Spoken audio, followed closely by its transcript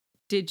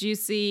Did you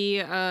see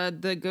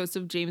the ghost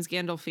of James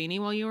Gandolfini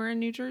while you were in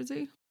New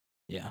Jersey?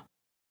 Yeah,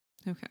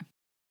 Okay.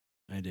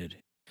 I did.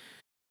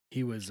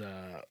 He was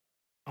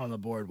on the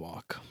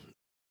boardwalk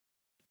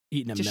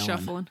eating a Just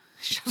melon.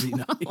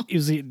 shuffling. He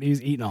was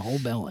eating a whole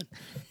melon.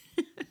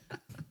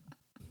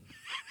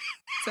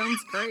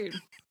 Sounds great.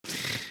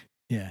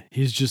 Yeah,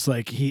 he's just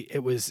like he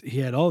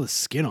had all the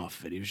skin off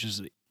of it. He was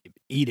just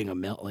eating a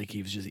melon, like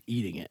he was just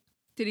eating it.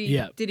 Did he?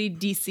 Yeah. Did he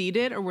de-seed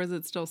it, or was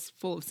it still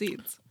full of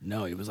seeds?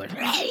 No, he was like,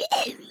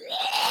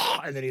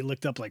 and then he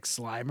looked up like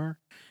Slimer,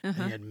 and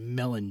he had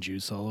melon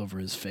juice all over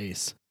his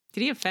face.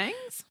 Did he have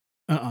fangs?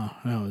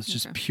 No, it's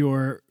just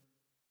pure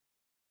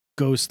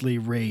ghostly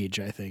rage.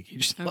 I think he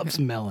just loves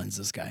melons.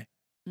 This guy.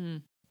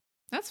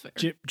 That's fair.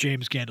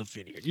 James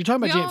Gandolfini. You're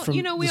talking about James from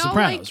The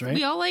Sopranos, right?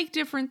 We all like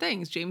different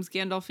things. James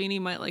Gandolfini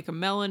might like a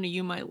melon, or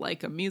you might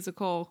like a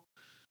musical.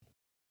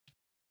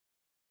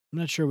 I'm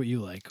not sure what you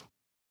like.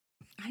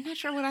 I'm not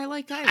sure what I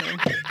like either.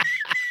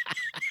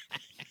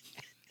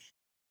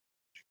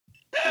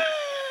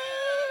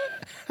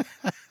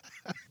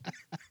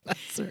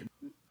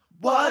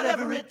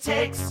 Whatever it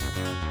takes,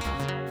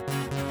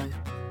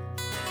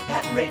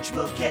 that Rach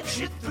will get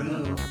you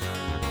through.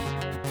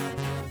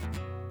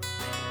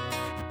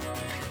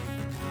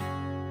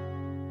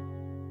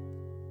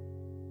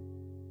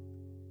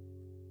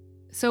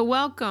 So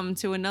welcome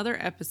to another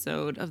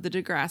episode of the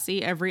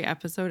Degrassi Every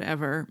Episode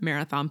Ever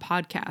Marathon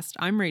Podcast.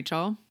 I'm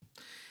Rachel.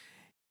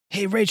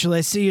 Hey, Rachel,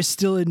 I see you're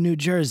still in New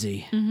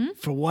Jersey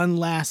for one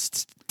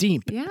last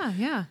deep.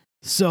 Yeah.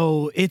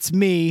 So it's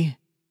me,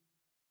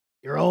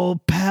 your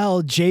old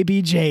pal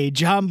JBJ,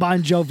 John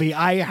Bon Jovi.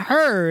 I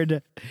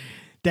heard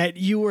that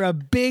you were a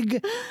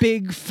big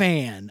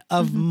fan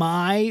of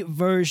my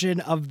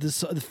version of the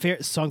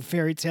song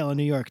Fairy Tale in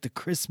New York, the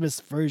Christmas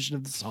version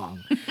of the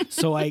song.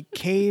 So I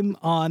came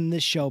on the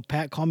show.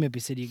 Pat called me up.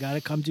 He said, you got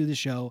to come do the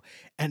show.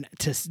 And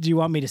do you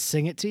want me to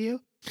sing it to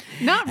you?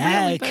 Not really.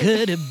 I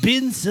could have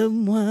been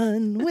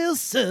someone, well,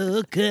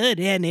 so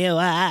could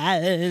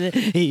anyone.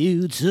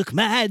 You took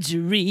my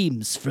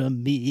dreams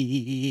from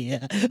me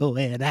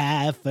when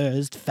I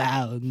first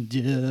found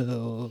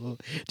you.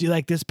 Do you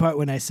like this part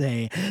when I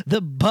say,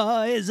 the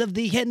boys of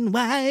the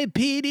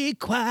NYPD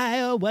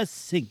choir were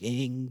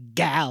singing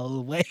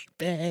Galway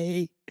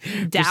Bay?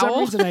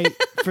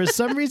 For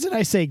some reason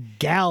I say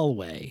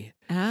Galway.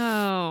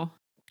 Oh.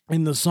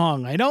 In the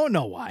song. I don't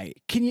know why.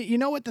 Can you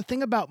know what the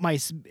thing about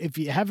if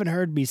you haven't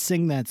heard me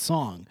sing that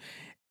song,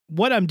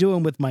 what I'm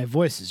doing with my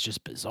voice is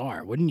just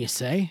bizarre, wouldn't you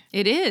say?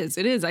 It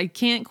is. I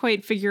can't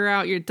quite figure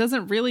out. It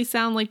doesn't really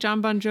sound like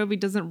John Bon Jovi,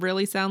 doesn't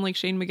really sound like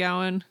Shane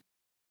MacGowan.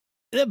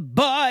 The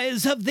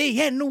boys of the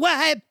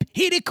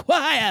NYPD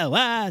choir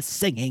were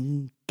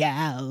singing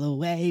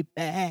Galway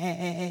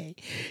Bay.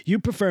 You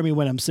prefer me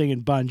when I'm singing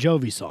Bon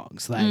Jovi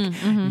songs like,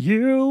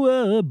 you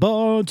were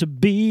born to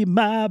be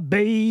my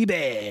baby,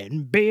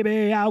 and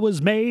baby, I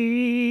was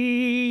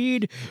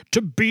made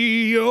to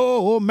be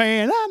your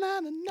man. Na, na,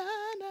 na, na,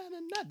 na,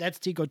 na. That's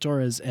Tico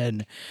Torres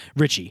and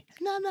Richie.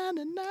 Na, na,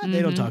 na, na.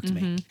 They don't talk to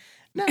me.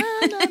 Na,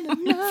 na, na,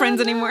 na,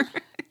 Friends anymore.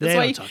 That's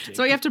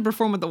why you have to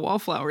perform with the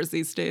Wallflowers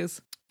these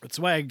days. That's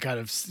why I kind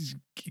of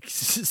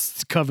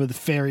cover the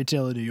Fairy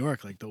Tale of New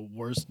York, like the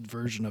worst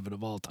version of it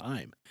of all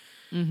time.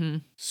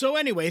 So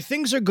anyway,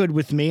 things are good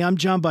with me. I'm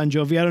John Bon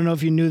Jovi. I don't know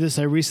if you knew this.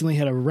 I recently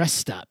had a rest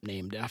stop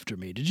named after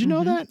me. Did you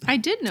know that? I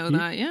did know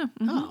that, yeah.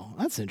 Oh,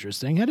 that's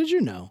interesting. How did you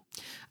know?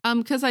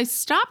 Because I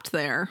stopped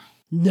there.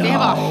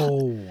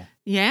 No.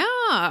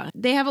 Yeah.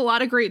 They have a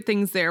lot of great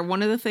things there.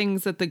 One of the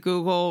things that the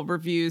Google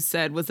reviews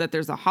said was that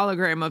there's a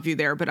hologram of you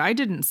there, but I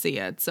didn't see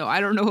it. So I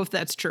don't know if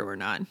that's true or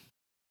not.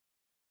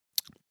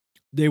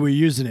 They were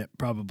using it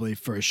probably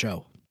for a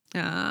show. They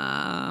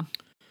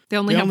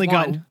only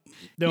got one.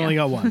 They only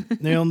got one.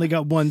 They only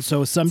got one.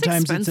 So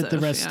sometimes it's at the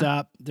rest yeah.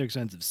 stop. They're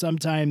expensive.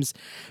 Sometimes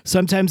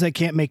I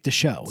can't make the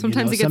show.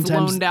 Sometimes he gets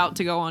loaned out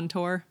to go on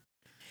tour.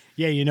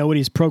 Yeah, you know what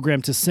he's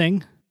programmed to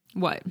sing?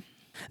 What?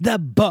 The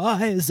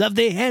boys of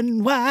the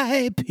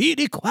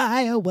NYPD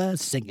choir were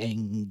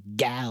singing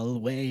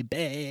Galway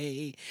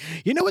Bay.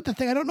 You know what the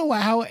thing? I don't know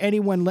how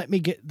anyone let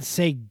me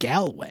say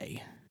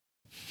Galway.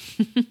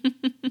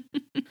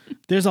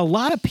 There's a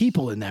lot of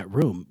people in that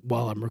room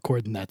while I'm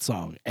recording that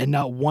song, and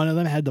not one of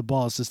them had the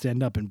balls to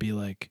stand up and be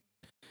like,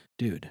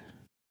 dude,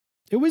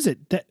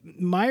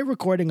 my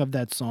recording of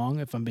that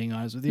song, if I'm being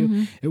honest with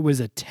you, it was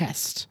a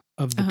test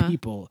of the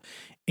people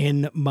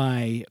in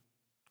my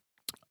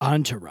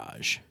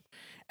entourage.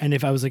 And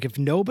if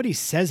nobody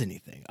says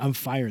anything, I'm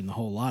firing the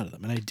whole lot of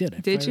them. And I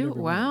did. Did you?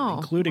 Wow.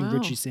 Including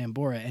Richie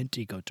Sambora and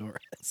Tico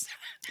Torres.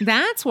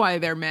 That's why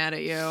they're mad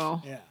at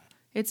you. Yeah.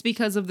 It's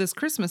because of this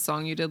Christmas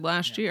song you did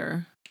last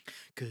year.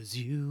 'Cause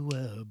you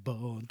were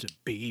born to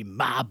be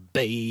my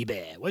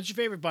baby. What's your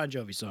favorite Bon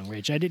Jovi song,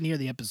 Rach? I didn't hear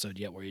the episode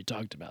yet where you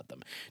talked about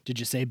them. Did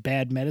you say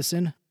Bad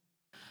Medicine?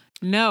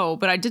 No,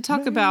 but I did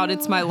talk about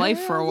It's My Life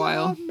for a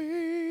while.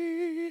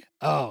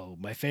 Oh,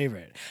 my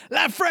favorite.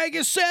 Like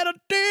Frankie said, I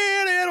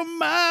did it on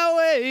my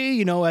way.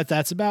 You know what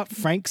that's about?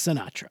 Frank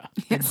Sinatra.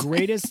 Yes. The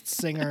greatest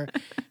singer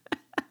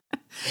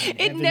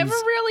It never Evan's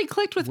really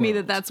clicked with me that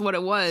world. that's what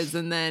it was.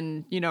 And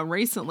then,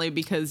 recently,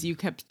 because you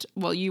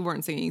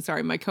weren't singing.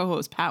 Sorry, my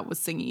co-host Pat was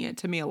singing it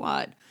to me a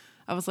lot.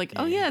 I was like,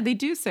 oh yeah, they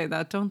do say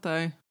that, don't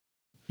they?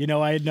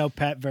 I know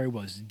Pat very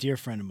well. He's a dear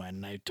friend of mine,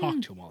 and I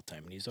talk to him all the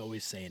time. And he's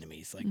always saying to me,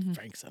 he's like,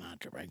 Frank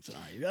Sinatra, Frank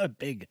Sinatra. You got a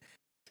big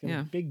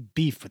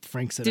beef with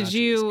Frank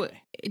Sinatra.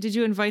 Did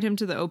you invite him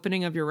to the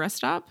opening of your rest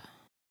stop?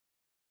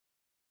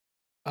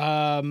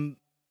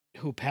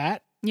 Who,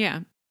 Pat?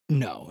 Yeah.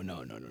 No.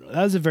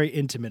 That was a very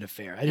intimate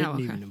affair. I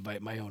didn't even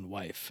invite my own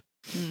wife,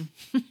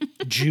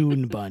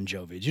 June Bon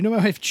Jovi. Do you know my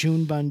wife,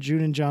 June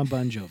and John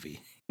Bon Jovi?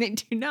 I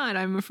do not.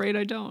 I'm afraid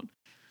I don't.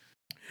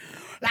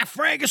 Like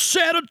Frank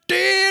Sinatra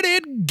did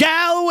in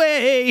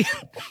Galway.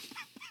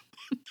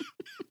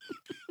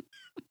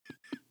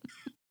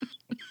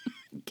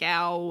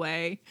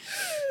 Galway.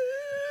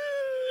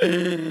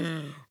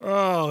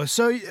 Oh,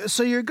 so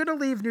you're gonna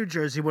leave New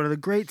Jersey, one of the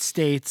great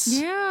states.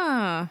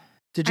 Yeah.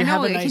 Did you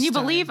have a nice Can you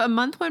time? believe a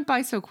month went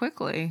by so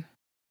quickly?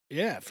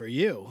 Yeah, for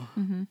you.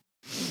 Mm-hmm.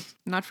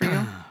 Not for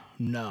you.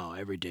 No,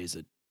 every day's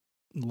a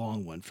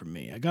long one for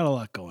me. I got a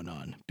lot going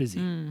on.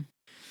 Busy.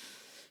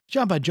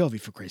 John Bon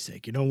Jovi, for Christ's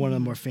sake, one of the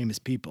more famous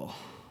people.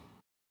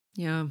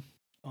 Yeah.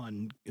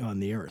 On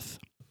the earth.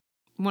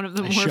 One of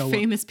the more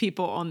famous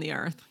people on the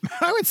earth.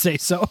 I would say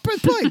so.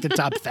 Probably like the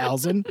top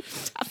 1,000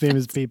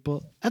 famous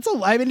people.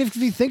 I mean, if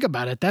you think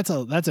about it, that's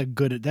a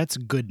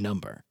good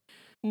number.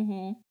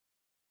 Mm-hmm.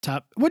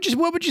 Top. What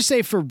would you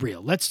say for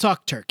real? Let's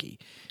talk Turkey.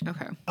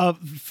 Okay.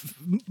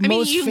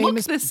 You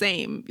look the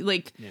same.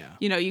 Like,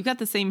 you've got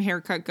the same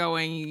haircut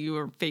going.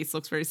 Your face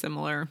looks very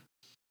similar.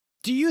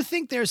 Do you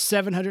think there's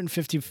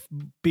 750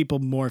 people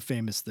more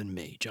famous than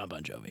me, John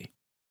Bon Jovi?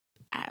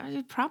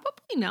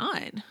 Probably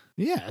not.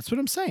 Yeah, that's what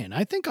I'm saying.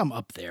 I think I'm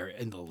up there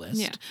in the list.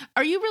 Yeah.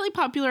 Are you really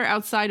popular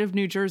outside of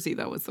New Jersey,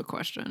 though, was the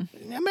question.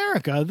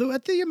 America, at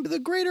the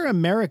greater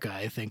America,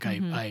 I think I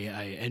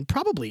and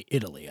probably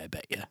Italy, I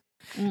bet you.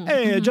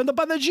 Hey, John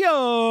Bon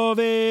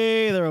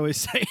Jovi. They're always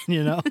saying,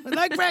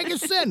 like Frank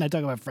Sinatra. I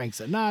talk about Frank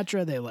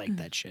Sinatra. They like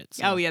that shit.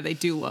 So. Oh, yeah, they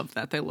do love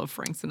that. They love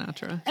Frank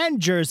Sinatra.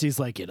 And Jersey's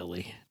like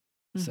Italy,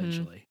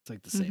 essentially. It's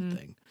like the same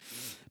thing.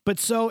 But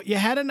so you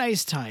had a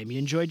nice time. You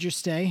enjoyed your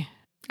stay?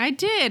 I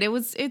did.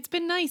 It's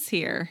been nice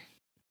here.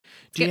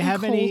 Do you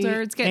have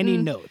colder. any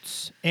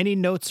notes? Any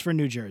notes for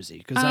New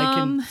Jersey? Because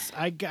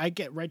I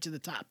get right to the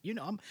top. You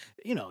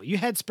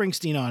had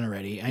Springsteen on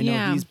already. I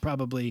know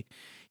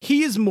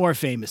he is more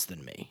famous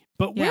than me.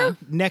 But we're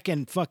neck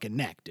and fucking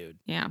neck, dude.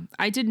 Yeah.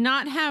 I did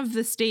not have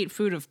the state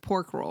food of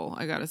pork roll,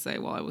 I gotta say,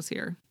 while I was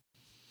here.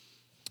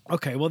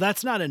 Okay, well,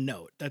 that's not a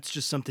note. That's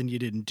just something you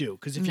didn't do.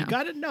 Because if you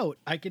got a note,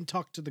 I can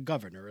talk to the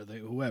governor or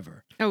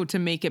whoever. Oh, to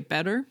make it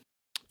better?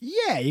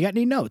 Yeah, you got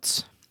any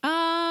notes?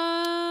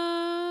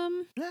 I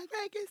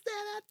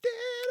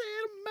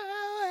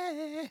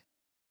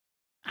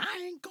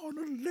ain't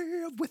gonna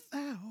live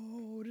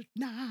without it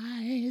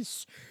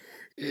nice.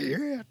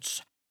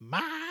 It's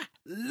my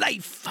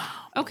life.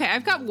 Okay,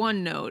 I've got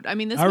one note. I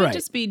mean, this might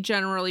just be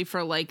generally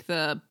for like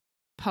the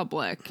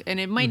public, and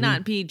it might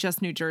not be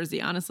just New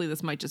Jersey. Honestly,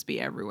 this might just be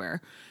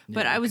everywhere.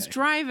 But I was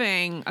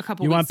driving a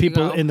couple weeks ago. You want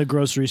people in the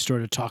grocery store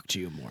to talk to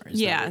you more.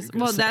 Yes.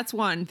 Well, that's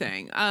one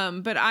thing.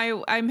 But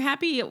I'm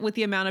happy with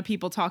the amount of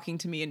people talking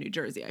to me in New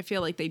Jersey. I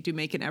feel like they do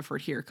make an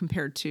effort here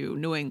compared to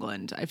New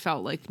England. I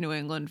felt like New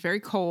England, very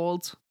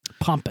cold.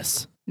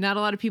 Pompous. Not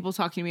a lot of people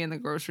talking to me in the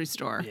grocery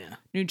store. Yeah.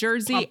 New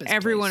Jersey, Pompous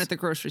everyone place. at the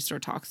grocery store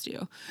talks to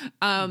you.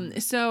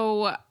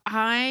 So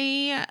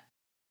I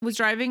was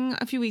driving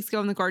a few weeks ago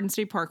on the Garden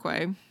State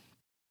Parkway.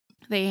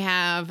 They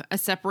have a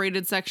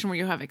separated section where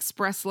you have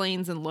express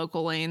lanes and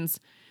local lanes.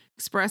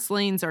 Express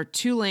lanes are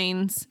 2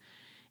 lanes,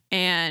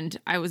 and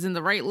I was in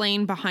the right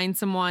lane behind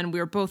someone. We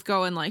were both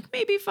going like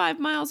maybe 5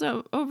 miles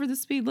over the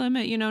speed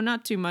limit,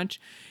 not too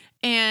much.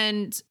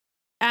 And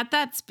at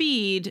that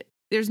speed,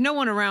 there's no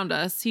one around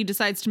us. He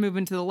decides to move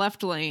into the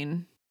left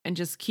lane and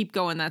just keep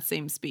going that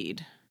same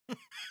speed.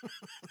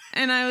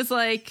 And I was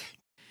like,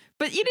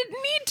 but you didn't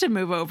need to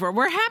move over.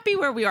 We're happy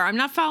where we are. I'm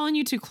not following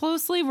you too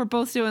closely. We're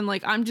both doing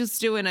I'm just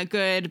doing a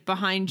good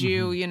behind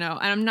you, and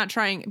I'm not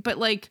trying. But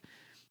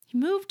he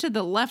moved to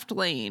the left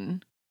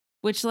lane,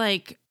 which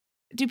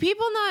do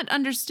people not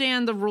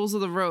understand the rules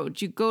of the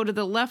road? You go to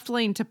the left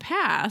lane to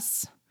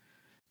pass.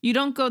 You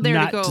don't go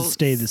there to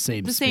stay the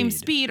same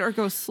speed or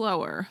go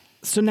slower.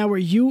 So now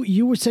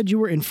you said you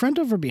were in front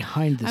of or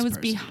behind this person? I was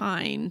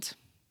behind.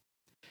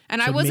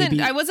 And So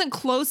I wasn't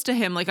close to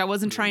him. I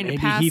wasn't trying to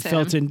pass him. Maybe he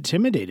felt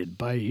intimidated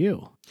by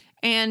you.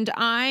 And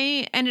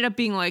I ended up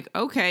being like,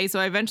 okay. So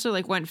I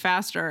eventually went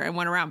faster and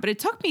went around, but it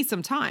took me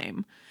some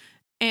time.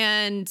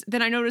 And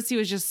then I noticed he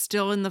was just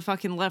still in the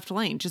fucking left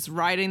lane, just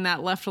riding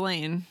that left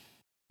lane.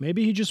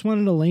 Maybe he just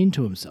wanted a lane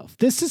to himself.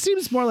 This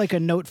seems more like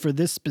a note for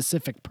this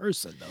specific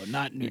person, though,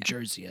 not New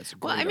Jersey as a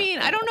group. Well, I mean,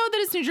 I don't know that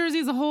it's New Jersey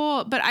as a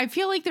whole, but I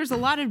feel like there's a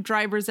lot of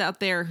drivers out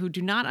there who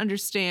do not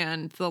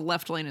understand the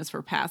left lane is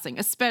for passing,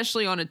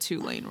 especially on a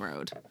 2-lane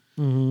road.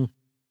 Mm-hmm.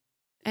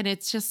 And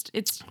it's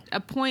a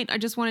point I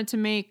just wanted to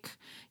make.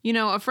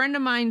 A friend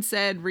of mine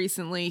said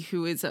recently,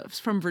 who is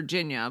from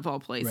Virginia, of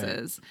all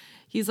places,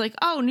 he's like,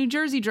 oh, New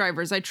Jersey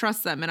drivers, I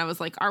trust them. And I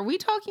was like, are we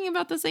talking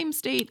about the same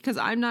state? Because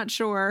I'm not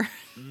sure.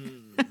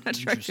 I'm not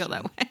sure I feel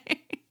that way.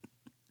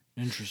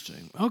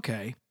 Interesting.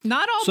 Okay.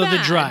 Not all So bad.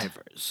 the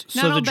drivers.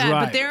 Not so all the bad,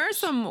 drivers. but there are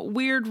some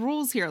weird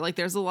rules here. Like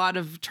there's a lot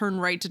of turn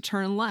right to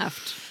turn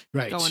left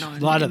going on A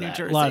lot in of New that.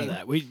 Jersey. A lot of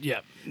that.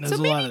 There's So a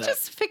lot maybe of that.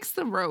 just fix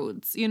the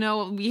roads. You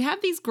know, we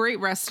have these great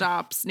rest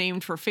stops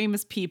named for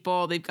famous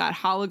people. They've got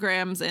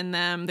holograms in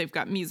them. They've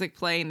got music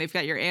playing. They've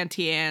got your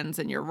Auntie Anne's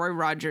and your Roy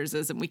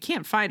Rogerses, and we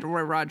can't find a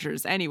Roy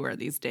Rogers anywhere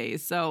these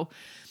days. So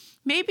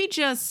maybe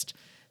just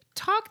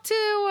talk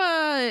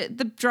to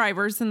the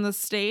drivers in the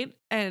state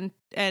and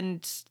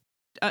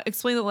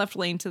explain the left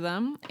lane to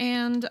them,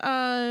 and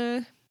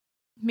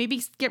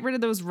maybe get rid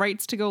of those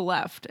rights to go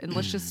left, and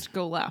let's just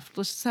go left.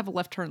 Let's just have a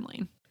left turn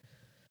lane.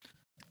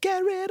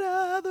 Get rid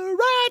of the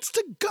rights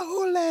to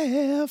go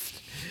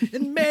left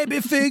and maybe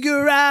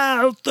figure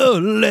out the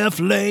left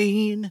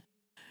lane.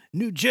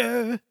 New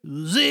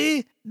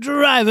Jersey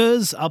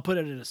drivers. I'll put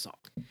it in a song.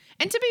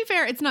 And to be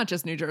fair, it's not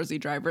just New Jersey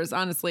drivers.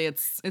 Honestly,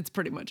 it's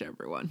pretty much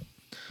everyone.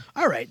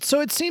 All right.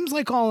 So it seems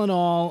like all in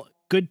all,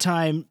 good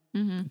time.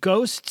 Mm-hmm.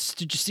 Ghosts.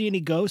 Did you see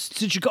any ghosts?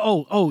 Did you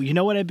go? Oh, you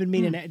know what I've been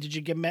meaning? Did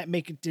you get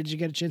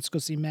a chance to go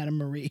see Madame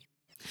Marie?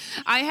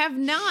 I have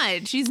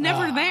not. She's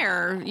never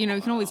there. You know,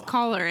 you can always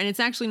call her. And it's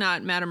actually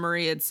not Madame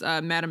Marie. It's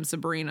Madame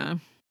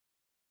Sabrina.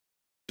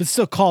 But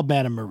still called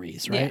Madame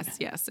Marie's, right?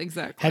 Yes,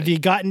 exactly. Have you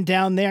gotten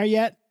down there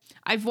yet?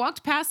 I've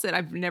walked past it.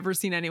 I've never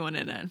seen anyone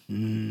in it.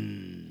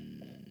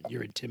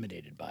 You're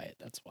intimidated by it.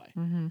 That's why.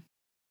 Mm-hmm.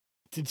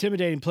 It's an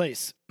intimidating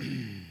place.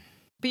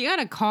 But you got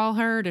to call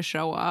her to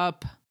show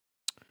up.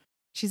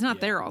 She's not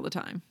there all the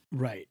time.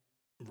 Right.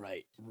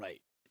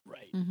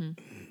 Mm-hmm.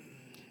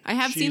 I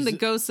have seen the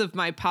ghosts of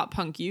my pop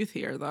punk youth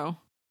here, though.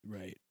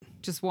 Right.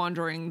 Just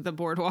wandering the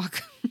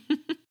boardwalk.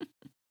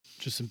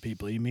 Just some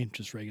people, you mean?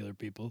 Just regular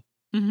people?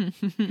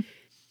 Mm-hmm.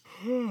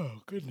 Oh,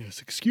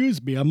 goodness.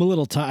 Excuse me. I'm a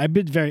little tired.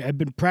 I've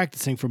been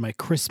practicing for my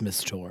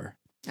Christmas tour.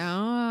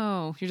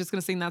 Oh, you're just going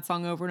to sing that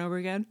song over and over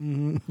again?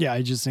 Mm-hmm. Yeah,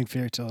 I just sing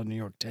Fairytale in New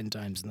York 10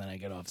 times and then I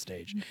get off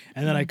stage.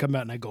 And then I come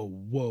out and I go,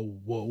 whoa,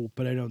 whoa,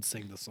 but I don't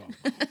sing the song.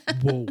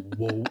 Whoa,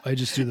 whoa. I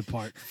just do the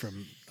part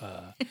from,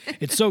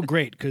 it's so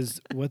great because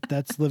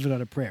that's Living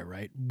on a Prayer,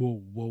 right?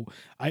 Whoa, whoa.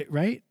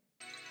 Right?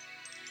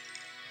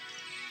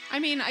 I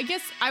mean, I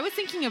guess I was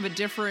thinking of a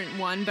different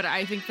one, but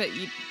I think that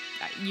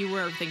you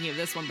were thinking of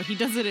this one, but he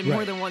does it in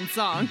more than one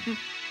song.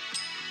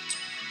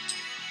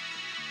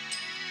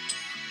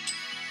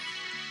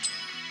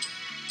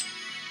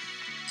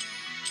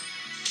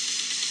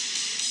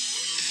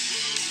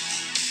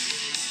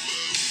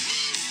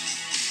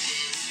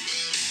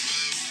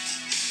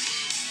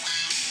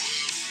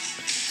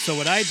 So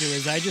what I do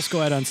is I just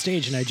go out on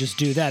stage and I just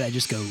do that. I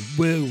just go,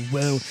 whoa,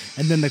 whoa.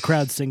 And then the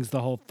crowd sings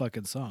the whole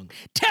fucking song.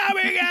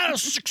 Tommy got a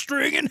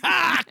six-string and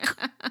hock.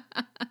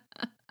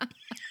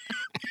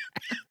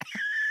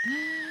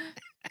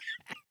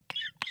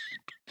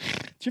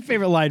 What's your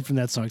favorite line from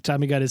that song?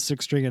 Tommy got his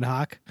six-string and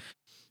hock.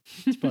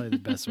 It's probably the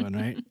best one,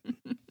 right?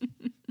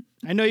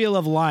 I know you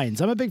love lines.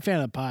 I'm a big fan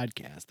of the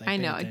podcast. I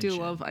know. I do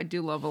love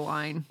a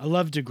line. I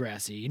love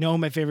Degrassi. You know who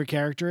my favorite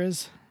character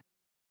is?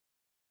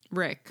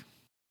 Rick.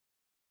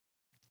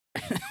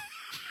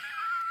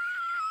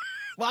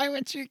 Why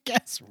would you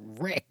guess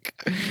Rick?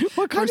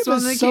 What kind First of a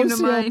one that came to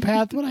mind.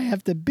 sociopath would I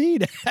have to be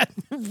to have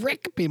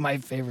Rick be my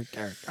favorite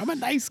character? I'm a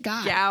nice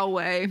guy.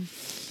 Galway.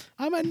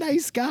 I'm a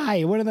nice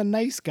guy. One of the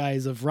nice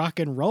guys of rock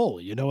and roll.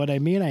 You know what I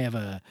mean? I have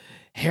a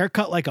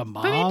haircut like a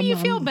mom. But maybe you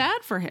feel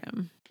bad for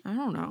him. I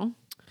don't know.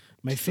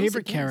 My Just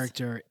favorite a guess.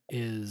 character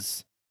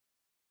is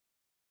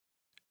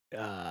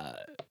JT.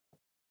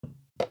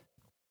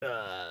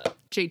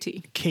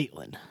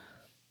 Caitlin.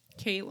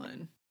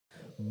 Caitlin.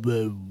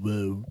 Whoa,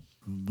 whoa,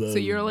 whoa, So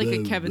you're like a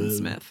whoa, Kevin whoa.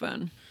 Smith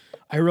then.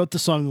 I wrote the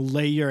song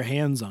Lay Your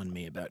Hands on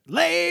Me about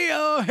lay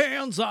your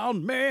hands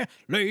on me,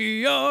 lay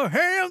your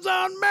hands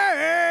on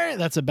me.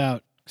 That's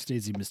about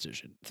Stacey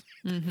Mistician,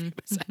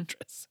 famous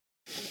actress.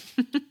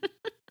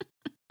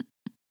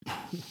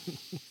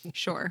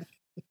 Sure.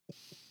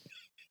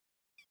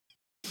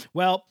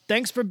 Well,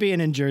 thanks for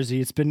being in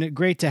Jersey. It's been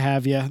great to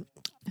have you.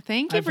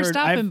 Thank you I've for heard-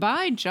 stopping I've-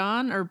 by,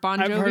 John, or Bon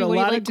Jovi. I've heard a what do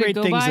you lot like of to great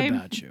go things by?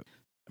 about you.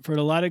 I've heard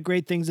a lot of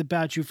great things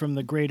about you from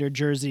the greater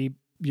Jersey.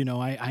 You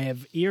know, I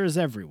have ears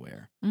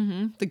everywhere.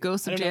 The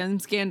ghost of I don't know.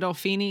 James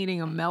Gandolfini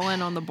eating a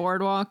melon on the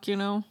boardwalk, you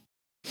know?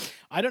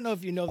 I don't know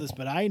if you know this,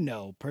 but I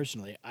know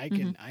personally, I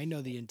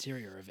know the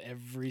interior of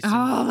every single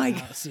Oh my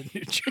house in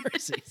New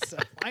Jersey. So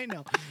I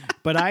know.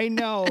 But I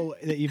know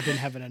that you've been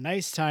having a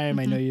nice time.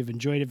 I know you've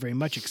enjoyed it very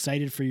much.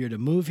 Excited for you to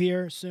move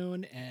here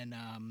soon.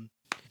 And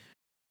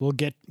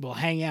we'll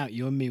hang out,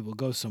 you and me. We'll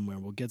go somewhere.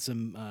 We'll get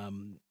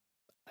some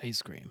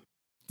ice cream.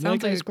 You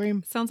like ice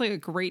cream? Sounds like a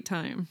great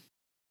time.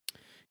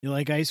 You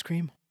like ice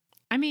cream?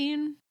 I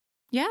mean,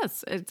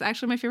 yes, it's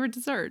actually my favorite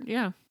dessert.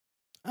 Yeah.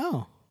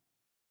 Oh.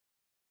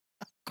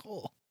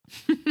 Cool.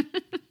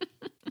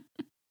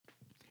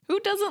 Who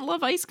doesn't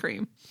love ice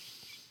cream?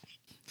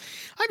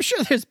 I'm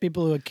sure there's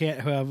people who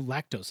have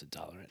lactose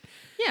intolerant.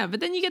 Yeah, but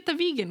then you get the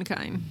vegan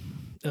kind.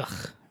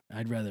 Ugh.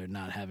 I'd rather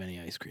not have any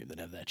ice cream than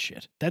have that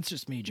shit. That's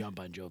just me, John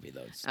Bon Jovi,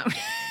 though.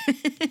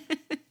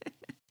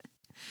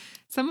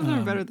 Some of them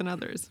are better than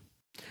others.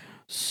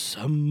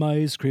 Some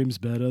ice cream's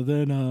better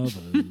than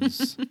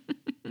others.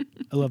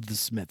 I love the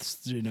Smiths.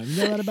 Do you know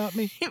that about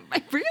me?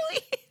 Really?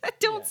 I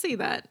don't see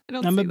that.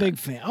 I'm a big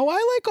fan. Oh, I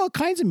like all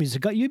kinds of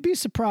music. You'd be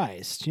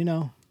surprised, you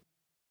know.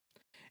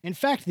 In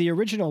fact, the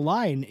original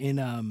line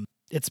in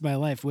It's My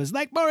Life was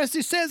like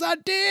Morrissey says, I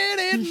did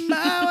it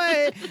my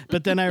way.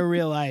 But then I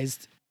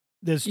realized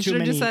there's too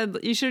many.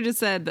 You should have just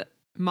said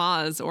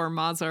Maz or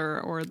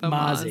Mazar or the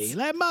Mozzie. Maz.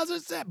 Like Mazzer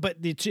said,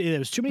 but there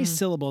was too many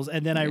syllables,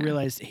 and then I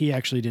realized he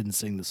actually didn't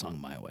sing the song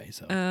My Way,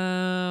 so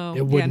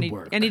it wouldn't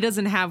work. And he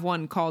doesn't have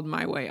one called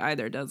My Way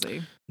either, does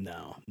he?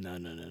 No.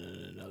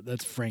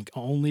 That's Frank.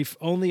 Only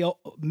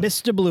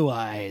Mr. Blue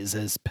Eyes,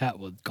 as Pat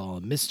would call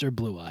him, Mr.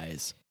 Blue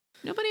Eyes.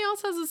 Nobody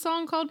else has a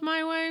song called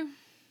My Way?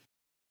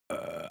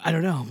 I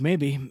don't know.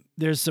 Maybe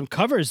there's some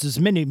covers. There's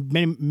many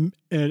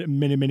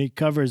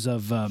covers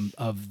of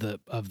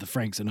the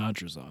Frank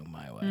Sinatra song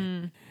 "My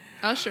Way."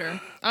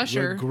 Usher.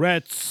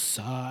 Regrets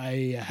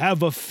I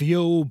have a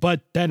few,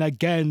 but then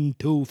again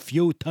too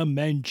few to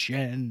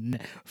mention.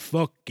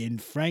 Fucking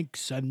Frank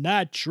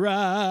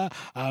Sinatra.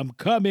 I'm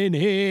coming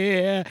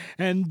here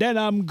and then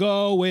I'm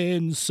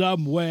going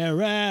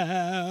somewhere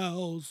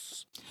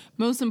else.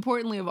 Most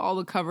importantly of all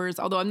the covers,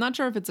 although I'm not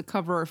sure if it's a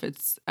cover or if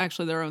it's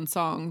actually their own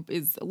song,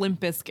 is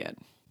Limp Bizkit.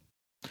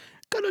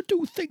 Gonna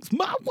do things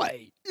my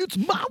way. It's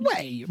my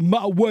way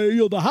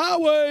or the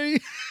highway.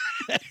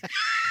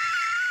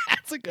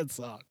 That's a good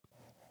song.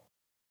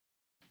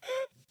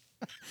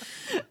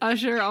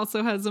 Usher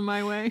also has a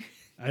My Way.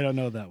 I don't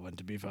know that one,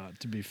 to be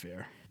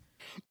fair.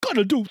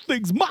 Gonna do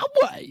things my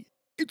way.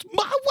 It's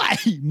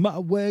my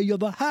way or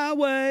the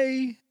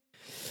highway.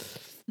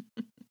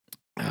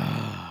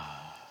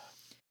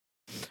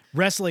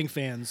 Wrestling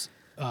fans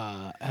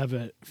have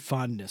a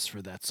fondness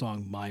for that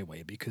song "My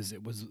Way" because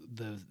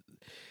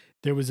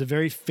there was a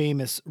very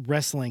famous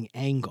wrestling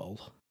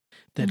angle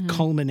that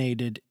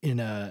culminated in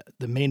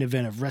the main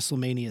event of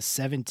WrestleMania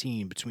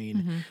 17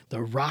 between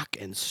The Rock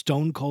and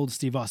Stone Cold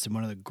Steve Austin,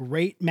 one of the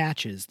great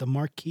matches, the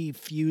marquee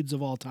feuds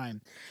of all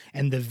time.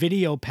 And the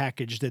video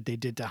package that they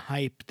did to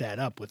hype that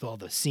up with all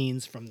the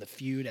scenes from the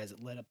feud as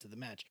it led up to the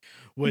match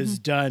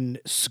was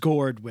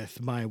scored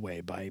with "My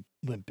Way" by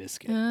Limp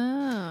Bizkit.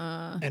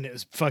 And it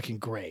was fucking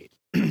great.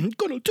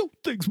 Gonna do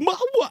things my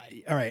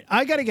way. All right,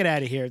 I got to get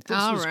out of here. This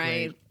was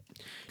great.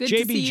 Good JBJ,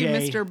 to see you,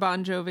 Mr.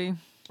 Bon Jovi.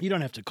 You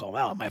don't have to call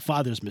out. My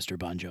father's Mr.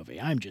 Bon Jovi.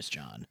 I'm just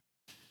John.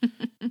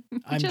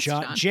 I'm Just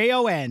John.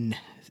 John. Jon.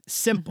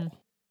 Simple.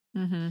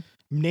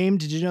 Named,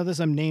 did you know this?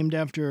 I'm named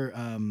after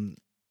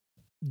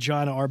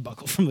John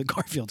Arbuckle from the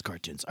Garfield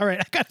cartoons. All right,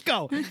 I gotta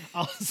go.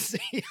 I'll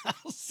see you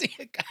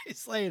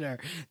guys later.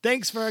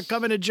 Thanks for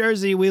coming to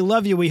Jersey. We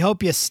love you. We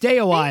hope you stay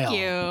a while. Thank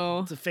you.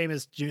 It's a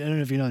famous, I don't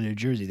know if you know New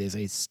Jersey, they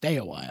say stay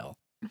a while.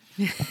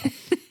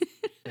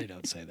 They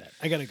don't say that.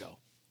 I gotta go.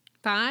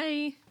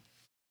 Bye.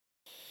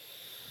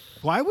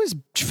 Why was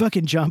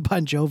fucking John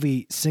Bon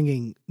Jovi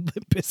singing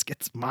Limp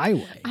Bizkit's "My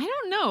Way"? I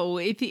don't know.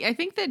 I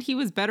think that he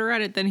was better at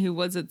it than he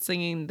was at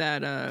singing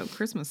that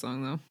Christmas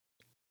song, though.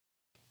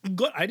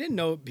 Good. I didn't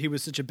know he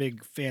was such a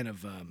big fan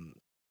of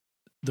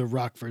The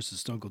Rock versus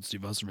Stone Cold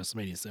Steve Austin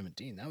WrestleMania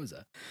 17. That was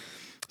a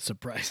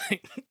surprising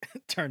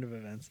turn of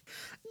events.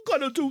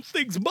 Gonna do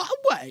things my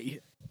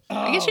way.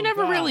 I guess you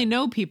never really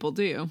know people,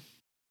 do you?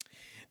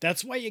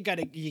 That's why you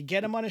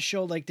get them on a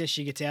show like this.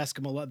 You get to ask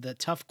them a lot of the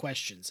tough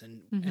questions,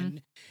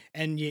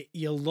 and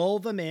you lull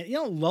them in. You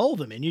don't lull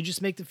them in. You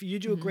just you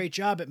do a great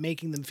job at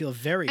making them feel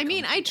very. I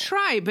mean, I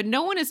try, but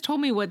no one has told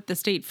me what the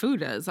state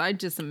food is. I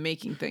just am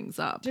making things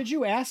up. Did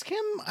you ask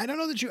him? I don't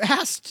know that you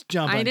asked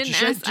John. I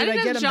didn't ask. I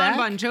didn't ask John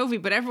Bon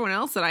Jovi, but everyone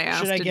else that I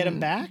asked. Should I get him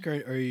back, or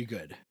are you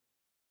good?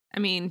 I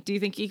mean, do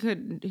you think he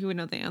would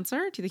know the answer?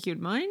 Do you think he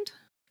would mind?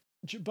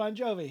 Bon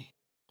Jovi,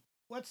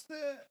 what's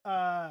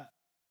the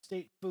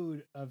state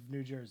food of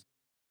New Jersey?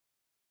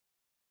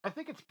 I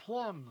think it's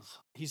plums.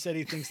 He said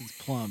he thinks it's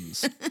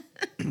plums.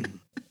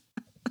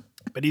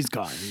 But he's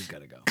gone. He's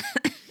got to go.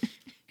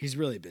 He's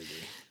really busy.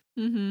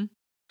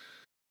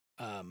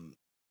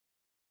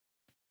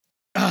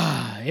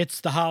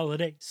 It's the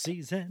holiday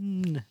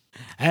season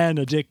and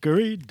a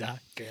dickory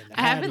dock.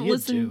 I haven't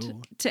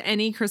listened to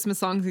any Christmas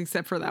songs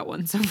except for that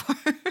one so far.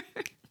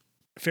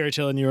 Fairy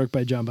Tale in New York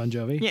by John Bon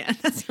Jovi. Yeah,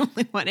 that's the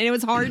only one. And it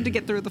was hard to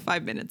get through the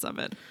 5 minutes of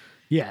it.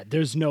 Yeah,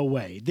 there's no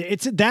way.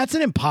 That's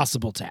an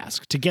impossible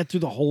task to get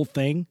through the whole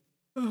thing.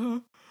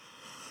 Oh,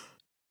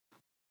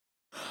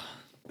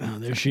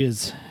 there she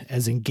is,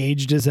 as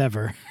engaged as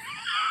ever.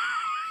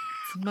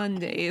 It's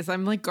Mondays.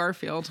 I'm like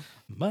Garfield.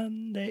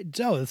 Monday.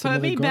 Oh, that's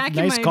Put me back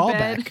nice in my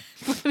callback. bed.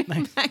 Put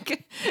me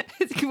back.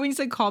 When you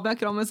said callback,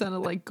 it almost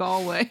sounded like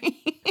Galway.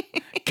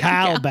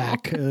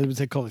 Calback. What's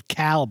it called?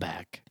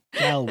 Calback.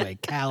 Galway.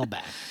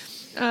 Calback.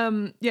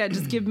 Yeah,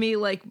 just give me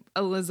like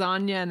a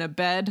lasagna and a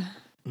bed.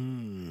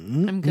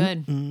 I'm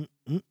good.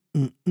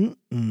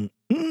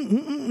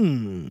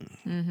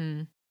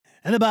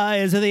 And the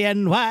boys of the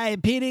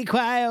NYPD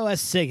choir are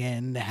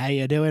singing, how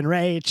you doing,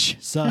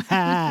 Rach? So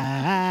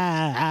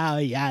how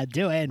ya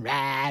doing,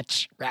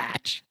 Rach?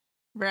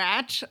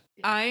 Ratch,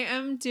 I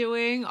am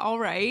doing all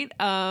right.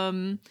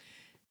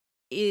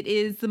 It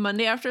is the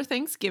Monday after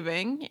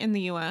Thanksgiving in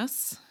the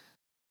U.S.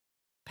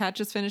 Pat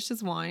just finished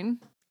his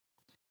wine.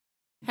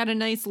 Had a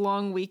nice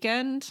long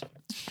weekend.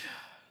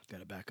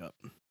 Gotta back up.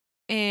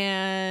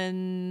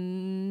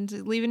 And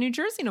leaving New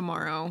Jersey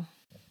tomorrow.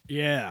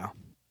 Yeah.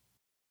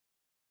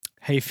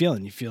 How you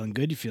feeling? You feeling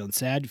good? You feeling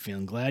sad? You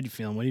feeling glad? You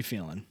feeling, what are you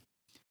feeling?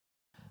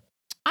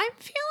 I'm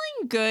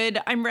feeling good.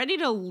 I'm ready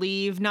to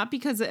leave, not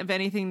because of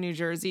anything New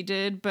Jersey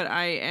did, but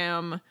I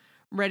am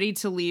ready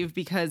to leave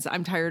because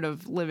I'm tired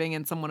of living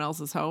in someone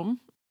else's home.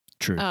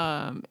 True.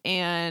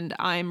 And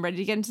I'm ready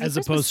to get into the As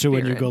Christmas opposed to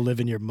when you spirit. go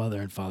live in your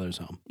mother and father's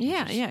home.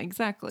 Yeah,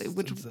 exactly.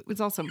 Which is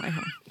also my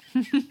home.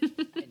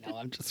 I know,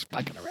 I'm just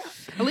fucking around.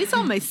 At least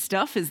all my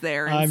stuff is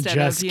there I'm instead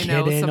just of,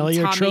 kidding. some All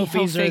your Tommy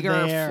trophies are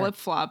Hilfiger there.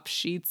 flip-flop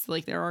sheets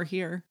like there are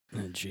here.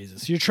 Oh,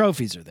 Jesus. Your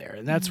trophies are there.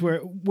 And that's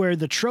where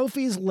the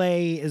trophies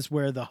lay is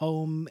where the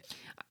home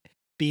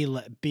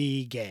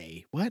be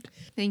gay. What?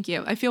 Thank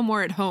you. I feel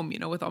more at home,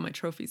 with all my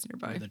trophies Where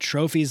nearby. the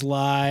trophies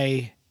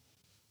lie,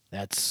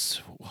 that's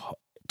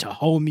to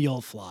home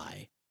you'll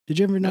fly. Did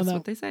you ever know That's that?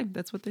 what they say.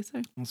 That's what they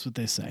say. That's what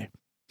they say.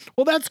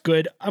 Well, that's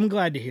good. I'm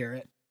glad to hear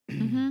it.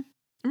 Mm-hmm.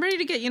 I'm ready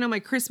to get, my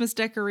Christmas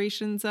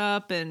decorations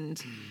up and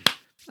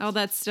all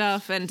that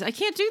stuff. And I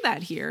can't do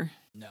that here.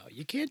 No,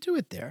 you can't do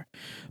it there.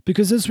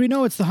 Because as we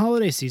know, it's the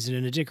holiday season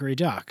in a Dickory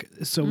Dock.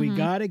 So we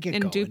got to get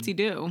And going. doopsie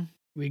doo.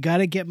 We got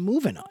to get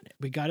moving on it.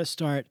 We got to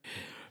start.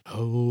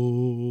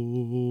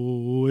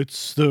 Oh,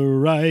 it's the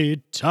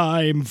right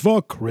time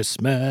for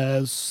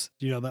Christmas.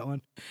 Do you know that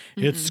one?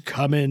 It's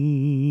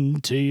coming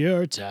to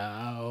your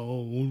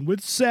town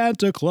with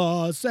Santa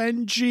Claus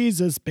and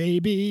Jesus,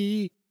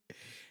 baby.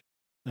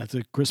 That's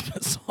a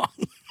Christmas song.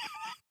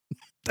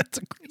 That's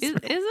a Is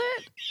Christmas.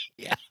 it?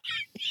 Yeah.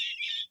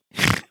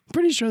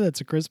 Pretty sure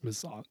that's a Christmas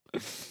song.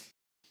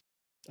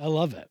 I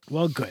love it.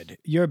 Well, good.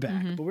 You're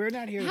back. But we're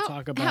not here to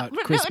talk about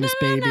Christmas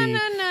baby,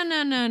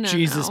 No.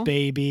 Jesus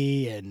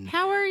baby, and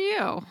How are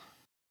you?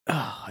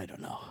 oh, I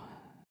don't know.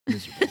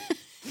 Miserable.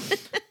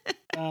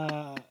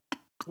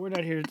 We're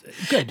not here to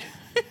good.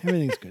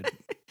 Everything's good.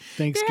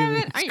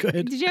 Thanksgiving is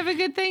good. Did you have a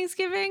good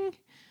Thanksgiving?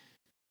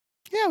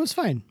 Yeah, it was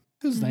fine.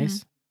 It was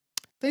nice.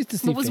 Nice to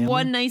see What was family.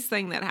 one nice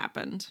thing that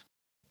happened?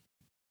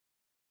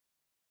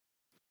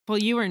 Well,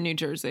 you were in New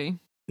Jersey.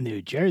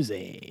 New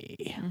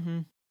Jersey. Mm-hmm.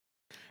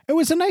 It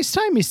was a nice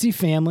time. You see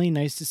family.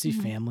 Nice to see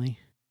family.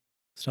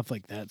 Stuff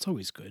like that. It's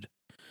always good.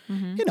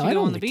 Mm-hmm. You know, Did I you go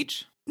don't on the like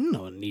beach. I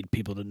don't need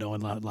people to know a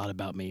lot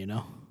about me,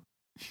 I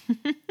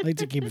like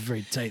to keep it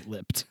very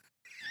tight-lipped.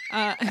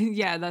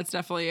 Yeah, that's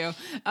definitely you.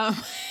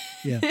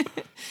 Yeah.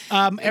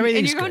 And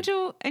Everything's you're good.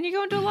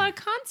 going to a lot of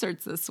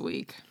concerts this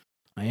week.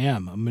 I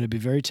am. I'm going to be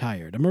very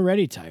tired. I'm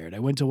already tired. I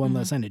went to one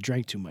last night. I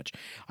drank too much.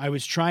 I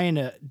was trying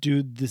to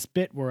do this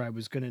bit where I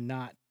was going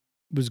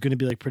to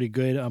be like pretty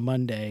good on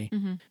Monday,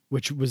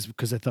 which was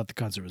because I thought the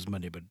concert was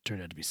Monday, but it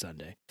turned out to be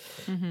Sunday.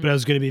 But I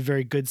was going to be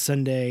very good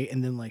Sunday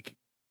and then like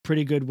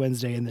pretty good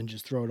Wednesday and then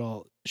just throw it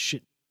all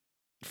shit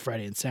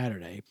Friday and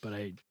Saturday. But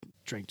I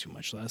drank too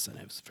much last night.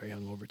 I was very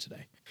hungover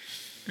today.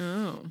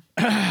 Oh.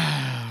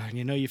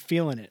 You're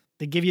feeling it.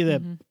 They give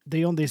you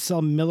they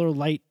sell Miller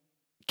Lite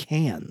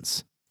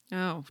cans.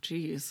 Oh,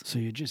 geez. So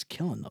you're just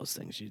killing those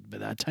things. By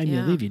that time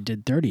you leave, you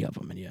did 30 of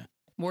them. And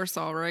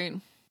Warsaw, right?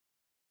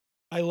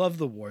 I love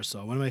the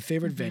Warsaw. One of my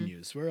favorite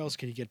venues. Where else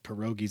can you get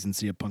pierogies and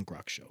see a punk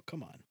rock show?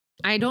 Come on.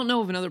 I don't know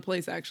of another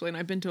place, actually, and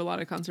I've been to a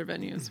lot of concert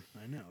venues.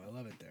 I know. I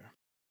love it there.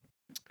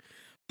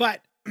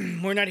 But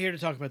we're not here to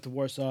talk about the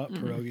Warsaw,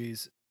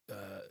 pierogies,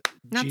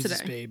 Not Jesus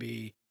today.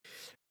 Baby,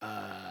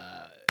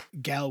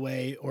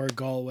 Galway or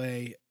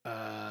Galway,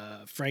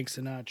 Frank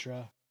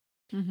Sinatra.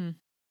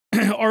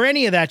 Or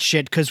any of that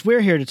shit, because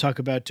we're here to talk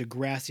about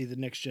Degrassi, The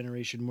Next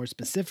Generation. More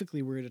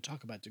specifically, we're here to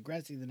talk about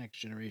Degrassi, The Next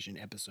Generation,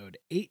 episode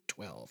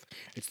 812.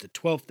 It's the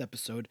 12th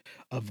episode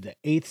of the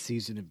 8th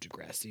season of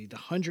Degrassi, the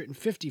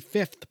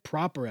 155th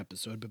proper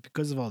episode, but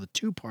because of all the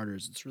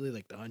two-parters, it's really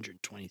like the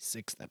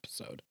 126th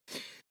episode.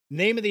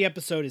 Name of the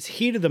episode is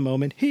Heat of the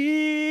Moment.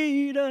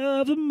 Heat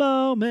of the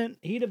Moment.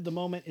 Heat of the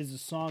Moment is a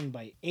song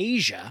by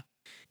Asia,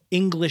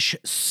 English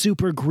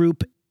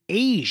supergroup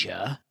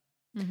Asia.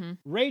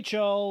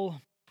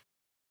 Rachel...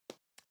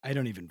 I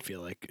don't even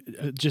feel like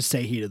just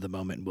say Heat of the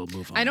Moment and we'll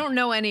move on. I don't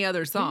know any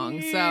other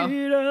songs, so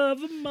Heat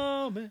of the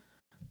Moment.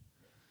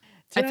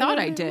 I thought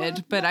I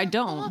did, but I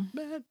don't.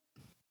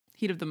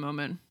 Heat of the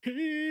Moment.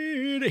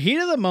 Heat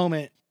of the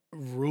Moment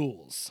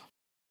rules.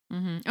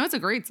 Oh, it's a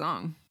great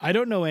song. I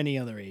don't know any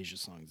other Asia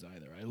songs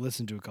either. I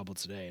listened to a couple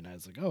today and I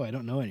was like, oh, I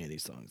don't know any of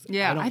these songs.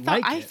 Yeah,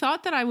 I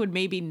thought that I would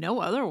maybe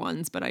know other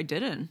ones, but I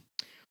didn't.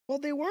 Well,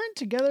 they weren't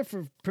together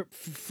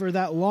for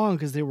that long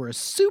because they were a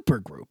super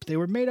group. They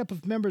were made up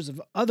of members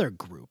of other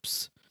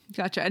groups.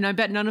 Gotcha. And I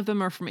bet none of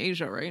them are from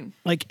Asia, right?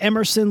 Like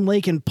Emerson,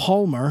 Lake and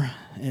Palmer,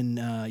 and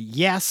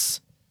Yes,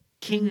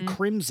 King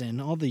Crimson,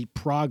 all the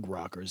prog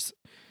rockers.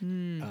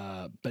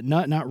 But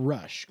not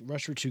Rush.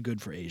 Rush were too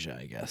good for Asia,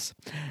 I guess.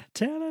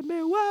 Telling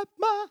me what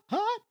my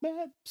heart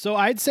meant. So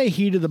I'd say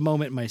Heat of the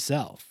Moment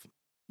myself.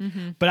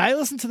 But I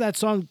listened to that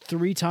song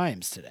 3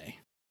 times today.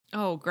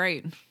 Oh,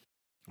 great.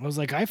 I was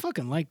like, I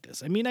fucking like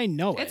this. I mean, I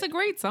know It's a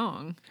great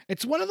song.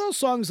 It's one of those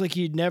songs like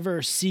you'd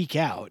never seek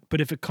out, but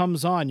if it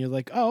comes on, you're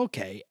like, oh,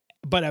 okay.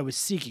 But I was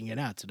seeking it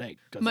out today.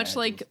 Much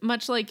like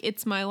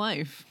It's My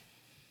Life.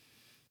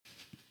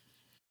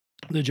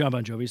 The John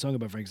Bon Jovi song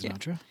about Frank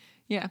Sinatra?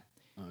 Yeah.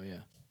 Oh, yeah.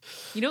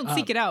 You don't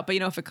seek it out, but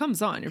if it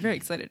comes on, you're very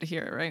excited to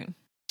hear it, right?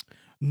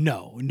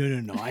 No.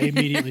 I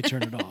immediately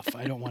turn it off.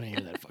 I don't want to hear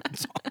that fucking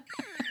song.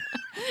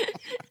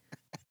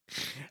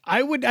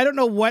 I don't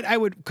know what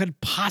could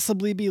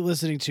possibly be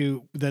listening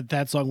to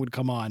that song would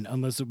come on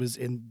unless it was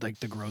in like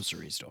the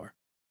grocery store.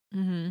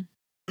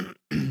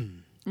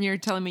 You're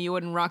telling me you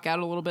wouldn't rock out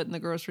a little bit in the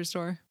grocery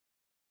store?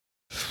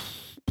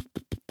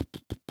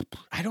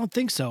 I don't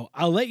think so.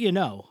 I'll let you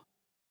know.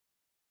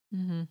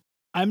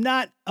 I'm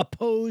not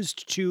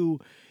opposed to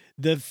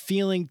the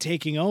feeling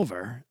taking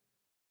over,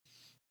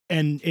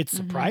 and it's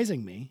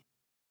surprising me.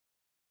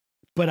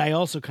 But I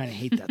also kind of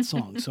hate that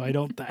song, so I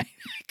kind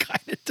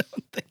of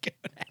don't think it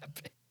would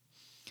happen.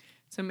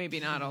 So maybe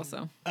not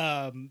also.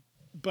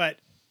 But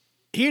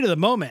Heat of the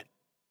Moment,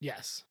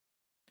 yes.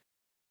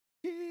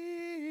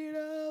 Heat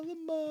of the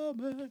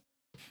moment.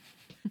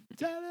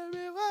 Telling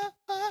me what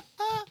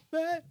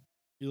happened.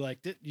 You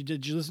liked it?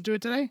 Did you listen to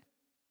it today?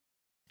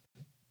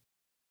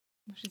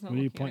 She's not What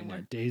are you looking pointing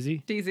anymore. at?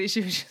 Daisy? Daisy,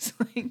 she was just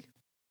like,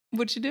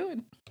 what you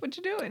doing? What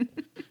you doing?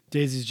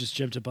 Daisy's just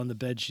jumped up on the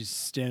bed. She's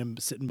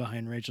sitting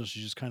behind Rachel.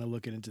 She's just kind of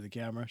looking into the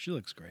camera. She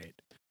looks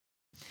great.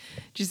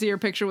 Did you see her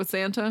picture with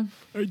Santa?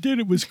 I did.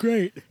 It was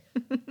great.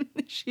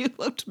 She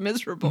looked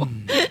miserable.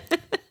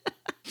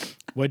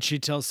 What'd she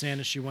tell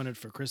Santa she wanted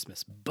for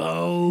Christmas?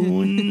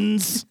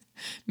 Bones.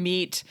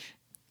 Meat.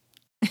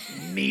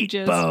 Meat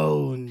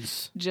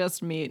bones.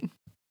 Just meat.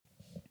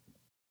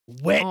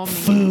 Wet All meat.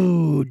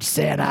 food,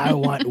 Santa. I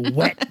want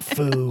wet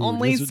food.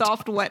 Only That's what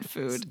soft, wet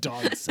food.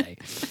 dogs say.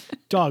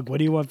 Dog, what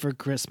do you want for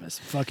Christmas?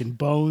 Fucking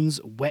bones,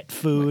 wet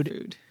food, Wet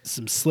food.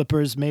 some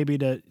slippers maybe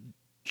to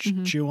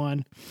chew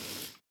on.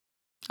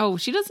 Oh,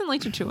 she doesn't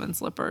like to chew on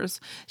slippers.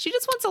 She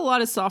just wants a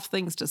lot of soft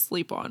things to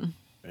sleep on.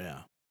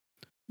 Yeah.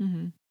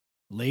 Mm-hmm.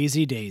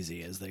 Lazy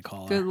Daisy, as they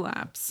call Good her.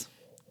 laps.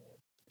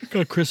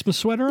 Got a Christmas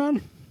sweater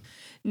on?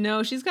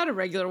 No, she's got a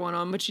regular one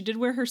on, but she did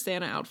wear her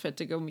Santa outfit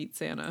to go meet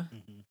Santa.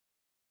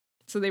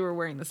 So they were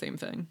wearing the same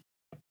thing.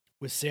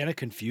 Was Santa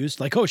confused?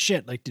 Like, oh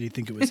shit, like did he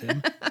think it was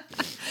him?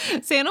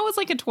 Santa was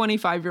like a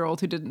 25-year-old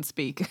who didn't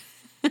speak.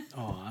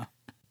 Aw.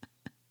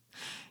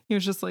 He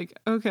was just like,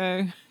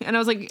 okay. And I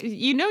was like,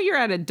 you're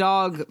at a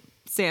dog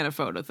Santa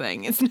photo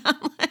thing. It's not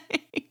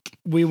like...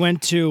 We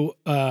went to,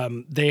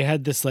 they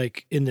had this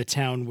like in the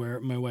town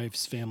where my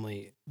wife's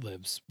family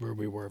lives, where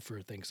we were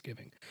for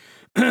Thanksgiving.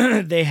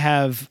 They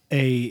have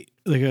a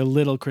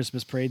little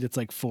Christmas parade that's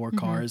like 4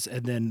 cars,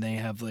 and then they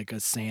have like a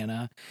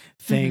Santa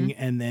thing,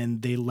 and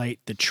then they light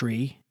the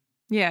tree.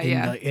 Yeah,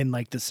 in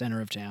like the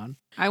center of town.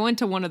 I went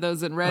to one of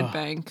those in Red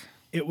Bank.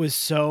 It was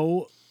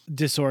so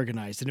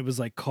disorganized, and it was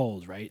like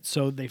cold, right?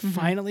 So they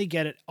finally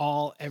get it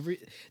all.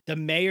 The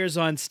mayor's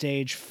on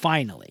stage.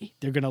 Finally,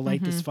 they're gonna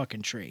light this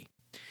fucking tree,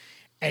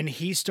 and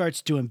he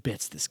starts doing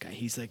bits. This guy,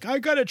 he's like, "I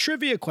got a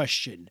trivia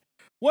question.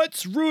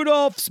 What's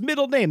Rudolph's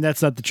middle name?"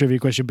 That's not the trivia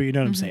question, but you know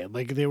what I'm saying.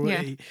 Like they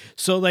were,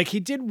 so like he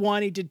did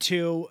 1, he did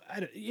 2.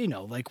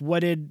 Like what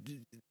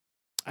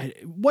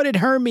did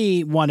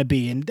Hermie want to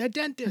be? And that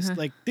dentist,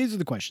 like these are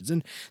the questions.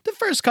 And the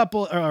first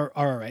couple are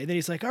all right. Then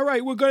he's like, all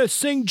right, we're gonna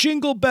sing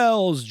Jingle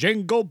Bells,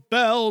 Jingle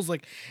Bells,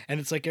 like, and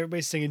it's like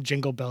everybody's singing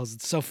Jingle Bells.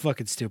 It's so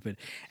fucking stupid.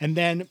 And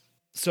then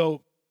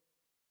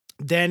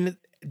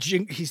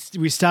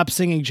we stop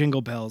singing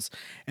Jingle Bells,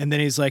 and then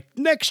he's like,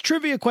 next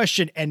trivia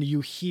question, and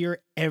you hear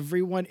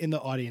everyone in the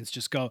audience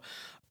just go,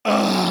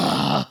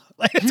 "Ugh!"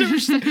 Like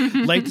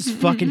this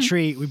fucking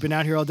tree. We've been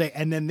out here all day,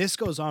 and then this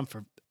goes on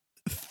for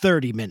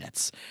 30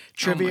 minutes.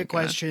 Trivia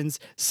questions,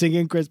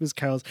 singing Christmas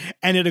carols,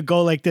 and it'll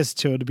go like this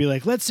too. It'll be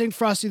like, let's sing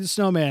Frosty the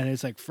Snowman. And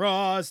it's like,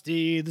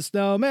 Frosty the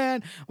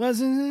Snowman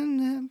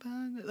wasn't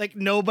like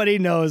nobody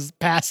knows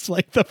past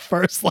like the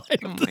first line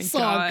of the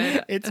song.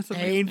 God. It's That's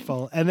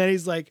painful. And then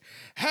he's like,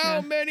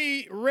 how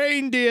many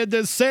reindeer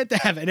does Santa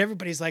have? And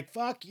everybody's like,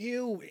 fuck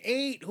you,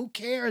 8. Who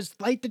cares?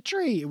 Light the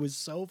tree. It was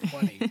so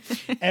funny.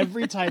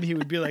 Every time he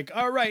would be like,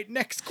 all right,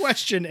 next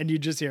question. And you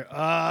just hear,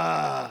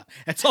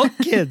 it's all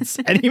kids.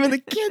 And even the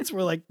kids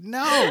were like,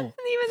 no.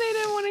 Even they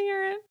didn't want to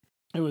hear it.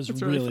 It was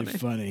That's really really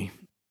funny.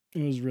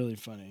 It was really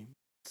funny.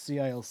 Sea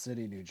Isle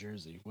City, New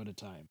Jersey. What a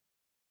time.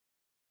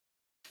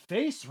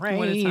 Face range.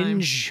 What a time.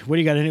 What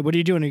do you got? What are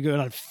you doing? Are you going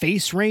on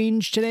face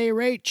range today,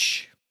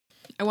 Rach?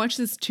 I watched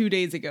this 2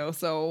 days ago,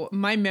 so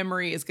my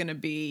memory is going to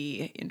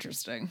be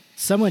interesting.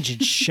 Someone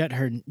should shut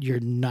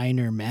your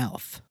niner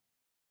mouth.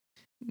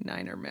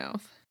 Niner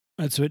mouth.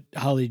 That's what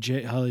Holly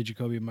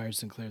Jacoby Myers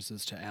Sinclair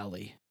says to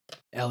Allie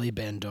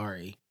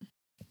Bandari.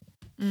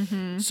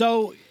 Mm-hmm.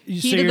 So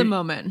Heat of the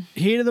moment.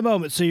 Heat of the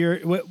moment. So you're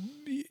a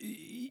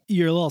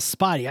little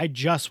spotty. I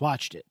just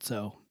watched it,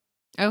 so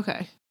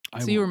Okay.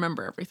 So you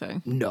remember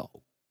everything. No.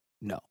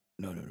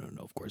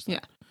 Of course not. Yeah.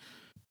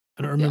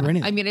 I don't remember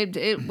anything. I mean,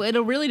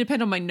 it'll really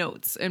depend on my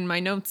notes, and my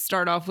notes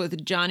start off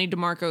with Johnny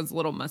DeMarco's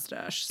little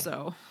mustache.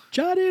 So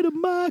Johnny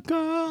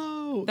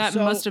DeMarco. that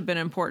must have been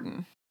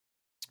important.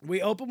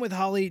 We open with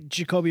Holly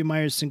Jacoby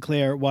Myers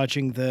Sinclair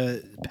watching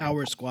the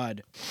Power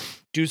Squad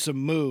do some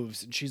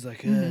moves, and she's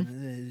like,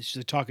 she's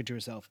like talking to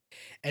herself.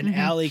 And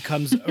Allie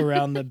comes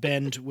around the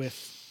bend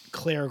with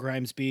Claire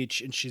Grimes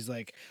Beach, and she's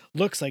like,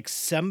 looks like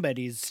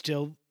somebody's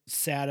still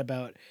sad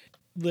about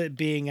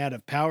being out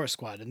of Power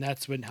Squad. And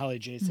that's when Holly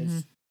J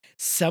says,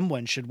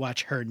 someone should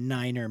watch her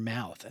niner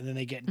mouth. And then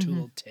they get into a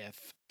little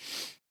tiff.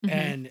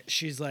 And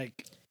she's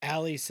like,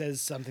 Allie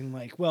says something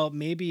like, well,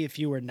 maybe if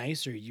you were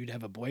nicer, you'd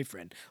have a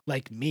boyfriend.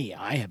 Like me,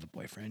 I have a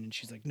boyfriend. And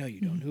she's like, no,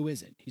 you don't. Who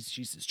is it?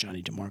 She says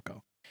Johnny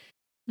DeMarco.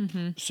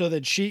 So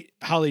then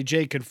Holly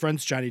J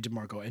confronts Johnny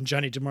DeMarco, and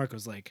Johnny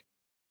DeMarco's like,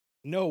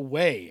 no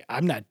way.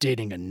 I'm not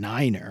dating a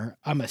niner.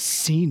 I'm a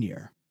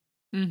senior.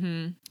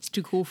 It's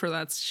too cool for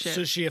that shit.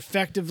 So she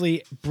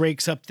effectively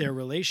breaks up their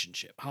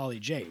relationship, Holly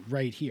J,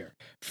 right here,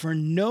 for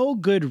no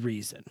good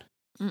reason.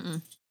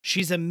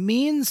 She's a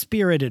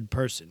mean-spirited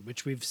person,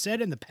 which we've said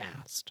in the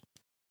past.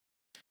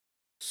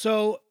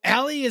 So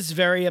Allie is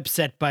very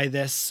upset by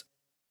this.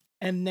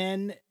 And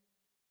then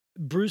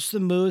Bruce the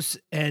Moose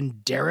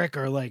and Derek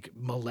are like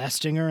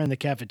molesting her in the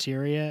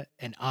cafeteria.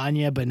 And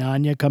Anya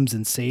Bananya comes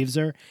and saves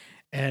her.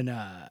 And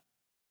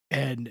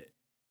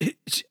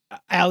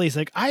Allie's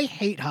like, I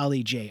hate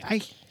Holly J. I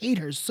hate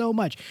her so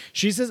much.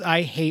 She says,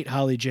 I hate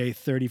Holly J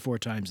 34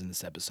 times in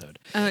this episode.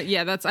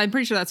 Yeah, I'm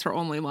pretty sure that's her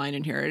only line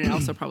in here. And it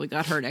also probably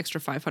got her an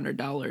extra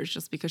 $500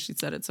 just because she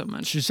said it so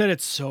much. She said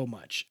it so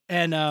much.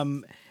 And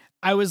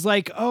I was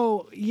like,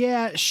 oh,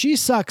 yeah, she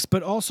sucks.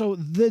 But also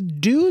the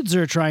dudes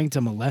are trying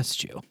to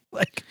molest you.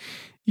 Like,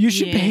 you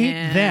should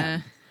hate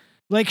them.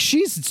 Like,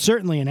 she's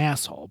certainly an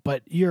asshole,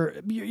 but you're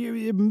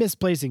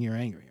misplacing your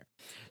anger here.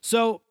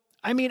 So,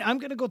 I mean, I'm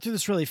going to go through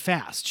this really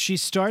fast. She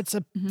starts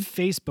a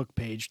Facebook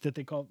page that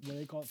they call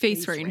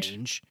Face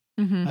Range.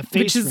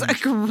 Which is a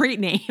great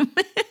name.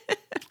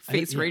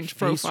 Face Range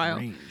profile.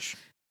 Range.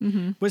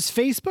 Was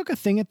Facebook a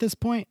thing at this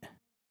point?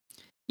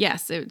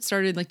 Yes, it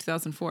started in like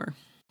 2004.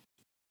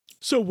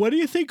 So what do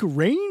you think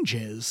Range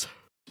is?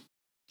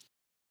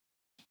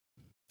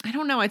 I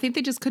don't know. I think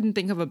they just couldn't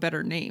think of a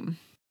better name.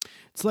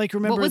 It's like,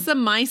 remember... What was the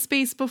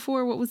MySpace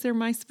before? What was their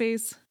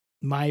MySpace?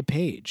 My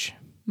Page.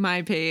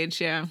 My Page,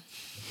 yeah.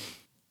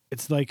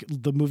 It's like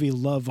the movie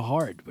Love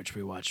Hard, which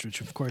we watched, which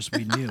of course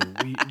we knew.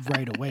 We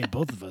right away,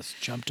 both of us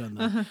jumped on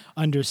the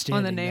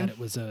understanding that it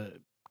was a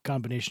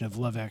combination of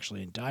Love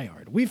Actually and Die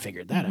Hard. We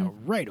figured that out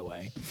right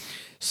away.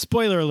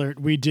 Spoiler alert,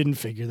 we didn't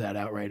figure that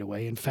out right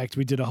away. In fact,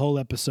 we did a whole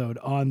episode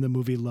on the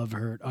movie Love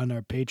Hurt on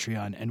our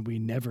Patreon, and we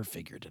never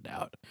figured it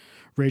out.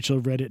 Rachel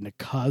read it in a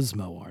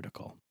Cosmo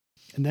article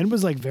and then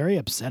was like very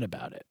upset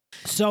about it.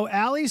 So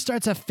Allie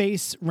starts a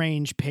Face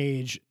Range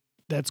page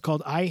that's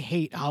called I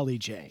Hate Holly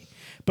J.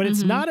 But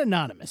it's not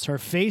anonymous. Her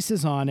face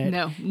is on it.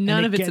 No,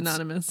 none of it's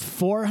anonymous.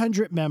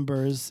 400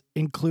 members,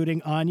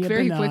 including Anya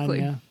Very Bananya.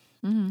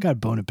 quickly. Got a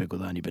bone to pick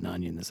with Anya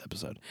Bananya in this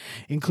episode.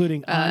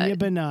 Including Anya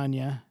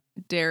Bananya.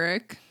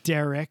 Derek,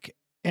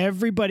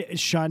 everybody,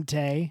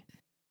 Shantae.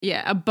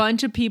 Yeah, a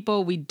bunch of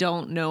people we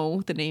don't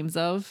know the names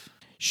of.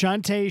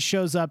 Shantae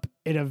shows up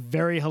in a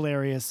very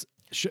hilarious,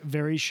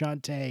 very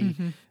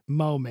Shantae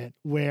moment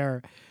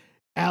where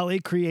Allie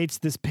creates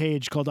this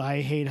page called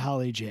I Hate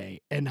Holly J.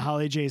 And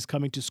Holly J is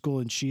coming to school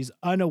and she's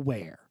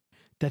unaware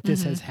that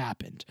this has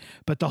happened.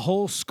 But the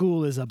whole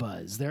school is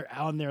abuzz. They're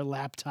on their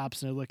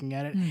laptops and they're looking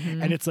at it.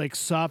 And it's like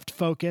soft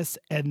focus.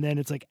 And then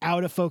it's like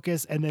out of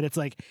focus. And then it's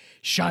like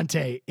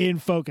Shantae in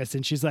focus.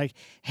 And she's like,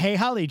 hey,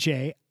 Holly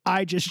J,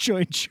 I just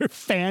joined your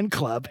fan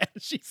club.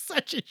 And she's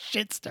such a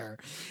shitster.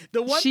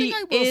 The one thing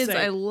I will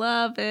say, I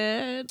love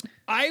it.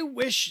 I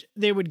wish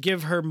they would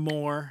give her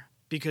more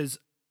because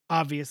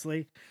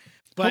obviously...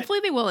 But hopefully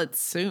they will it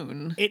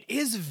soon. It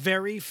is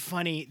very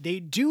funny. They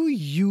do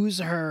use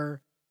her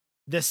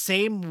the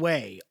same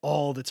way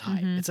all the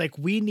time. It's like,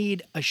 we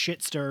need a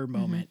shit stirrer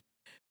moment.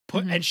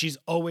 And she's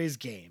always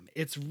game.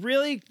 It's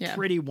really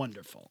pretty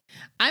wonderful.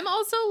 I'm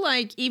also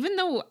like, even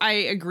though I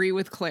agree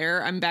with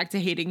Claire, I'm back to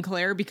hating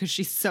Claire because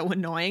she's so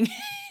annoying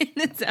in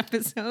this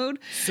episode.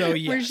 So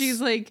yes. Where she's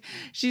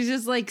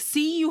just like,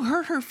 see, you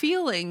hurt her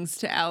feelings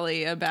to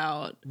Allie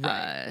about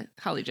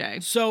Holly J.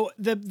 So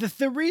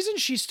the reason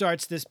she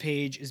starts this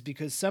page is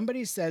because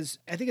somebody says,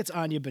 I think it's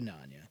Anya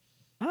Bananya.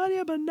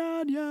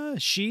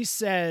 She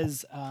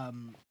says,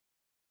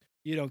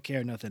 you don't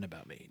care nothing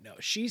about me. No,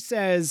 she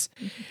says,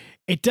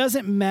 it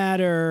doesn't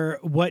matter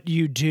what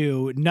you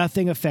do.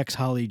 Nothing affects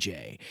Holly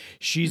J.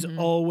 She's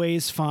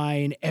always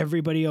fine.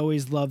 Everybody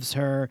always loves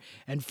her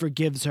and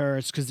forgives her.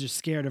 It's because they're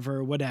scared of her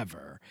or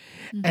whatever.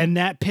 And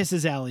that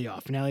pisses Allie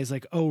off. And Allie's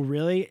like, oh,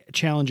 really?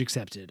 Challenge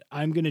accepted.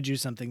 I'm going to do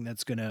something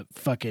that's going to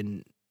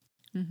fucking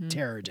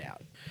tear her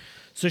down.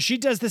 So she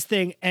does this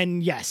thing,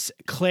 and yes,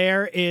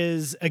 Claire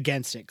is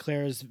against it.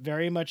 Claire is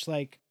very much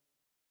like,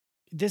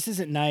 this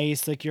isn't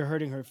nice. Like, you're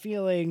hurting her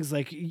feelings.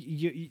 Like,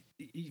 you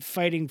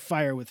fighting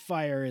fire with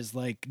fire is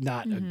like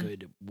not a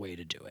good way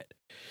to do it.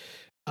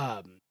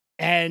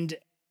 And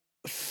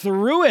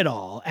through it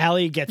all,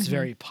 Allie gets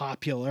very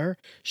popular.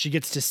 She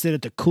gets to sit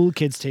at the cool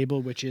kids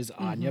table, which is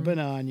Anya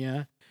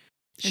Bananya,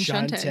 And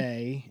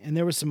Shantae, and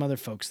there were some other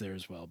folks there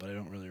as well, but I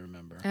don't really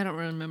remember. I don't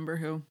remember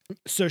who.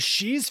 So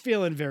she's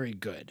feeling very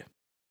good.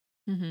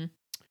 Mm-hmm.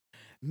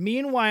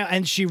 Meanwhile,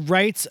 and she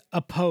writes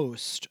a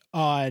post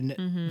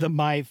on the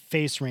My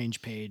Face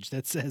Range page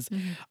that says,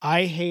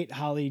 I hate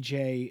Holly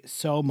J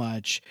so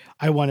much,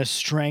 I want to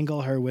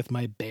strangle her with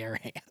my bare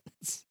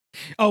hands.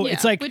 Oh, Yeah,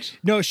 it's like,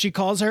 no, she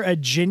calls her a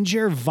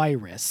ginger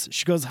virus.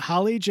 She goes,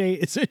 Holly J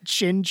is a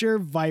ginger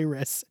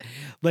virus,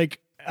 like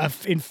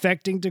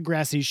infecting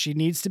Degrassi. She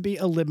needs to be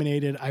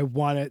eliminated. I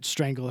want to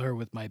strangle her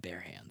with my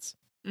bare hands.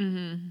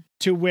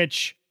 To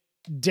which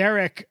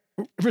Derek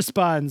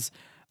responds,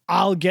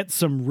 I'll get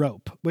some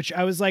rope, which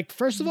I was like,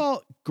 first of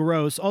all,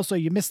 gross. Also,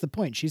 you missed the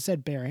point. She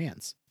said bare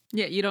hands.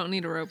 Yeah, you don't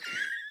need a rope.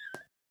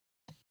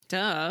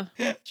 Duh.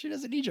 She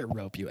doesn't need your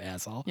rope, you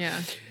asshole. Yeah.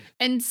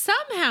 And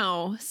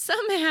somehow,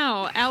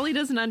 Allie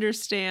doesn't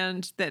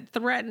understand that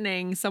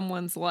threatening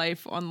someone's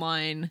life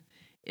online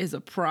is a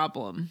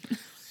problem.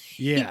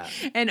 Yeah.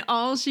 And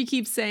all she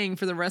keeps saying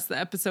for the rest of the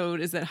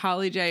episode is that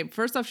Holly J,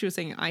 first off, she was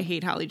saying, I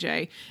hate Holly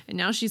J. And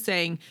now she's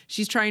saying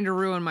she's trying to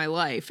ruin my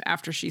life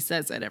after she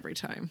says that every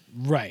time.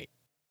 Right.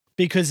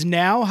 Because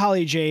now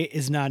Holly J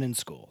is not in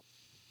school.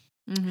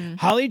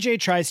 Holly J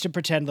tries to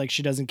pretend like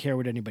she doesn't care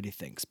what anybody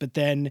thinks, but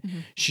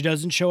then she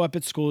doesn't show up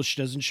at school. She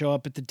doesn't show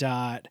up at the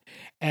dot,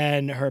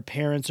 and her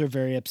parents are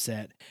very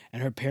upset.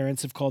 And her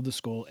parents have called the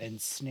school, and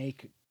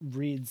Snake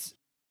reads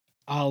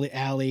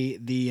Allie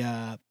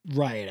the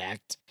riot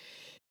act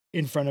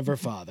in front of her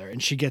father,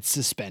 and she gets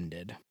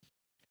suspended.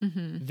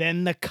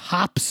 Then the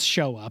cops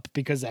show up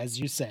because,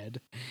 as you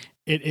said,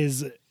 it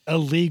is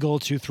illegal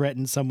to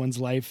threaten someone's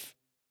life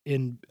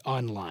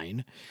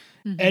online.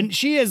 And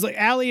she is like,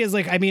 Allie is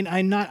like, I mean,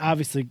 I'm not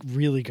obviously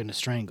really going to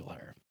strangle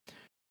her.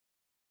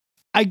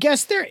 I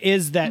guess there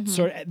is that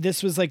sort of,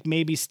 this was like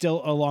maybe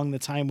still along the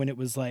time when it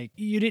was like,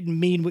 you didn't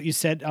mean what you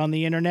said on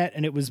the internet.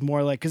 And it was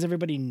more like, because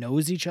everybody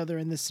knows each other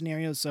in this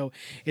scenario. So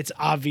it's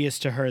obvious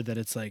to her that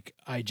it's like,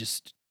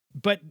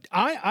 but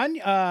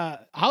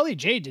Holly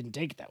J didn't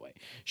take it that way.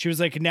 She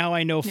was like, now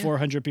I know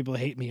 400 people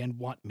hate me and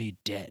want me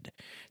dead.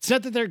 It's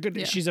not that they're good.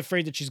 Yeah. She's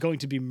afraid that she's going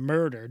to be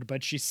murdered,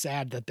 but she's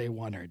sad that they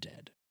want her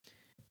dead.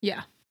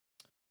 Yeah.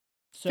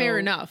 So, fair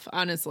enough,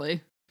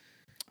 honestly.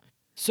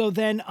 So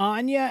then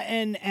Anya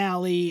and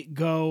Allie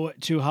go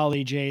to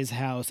Holly J's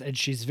house, and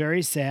she's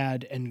very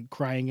sad and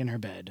crying in her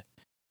bed.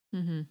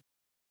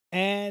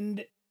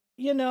 And,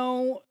 you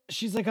know,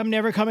 she's like, I'm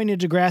never coming to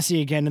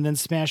Degrassi again. And then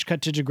smash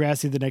cut to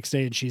Degrassi the next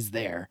day, and she's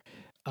there.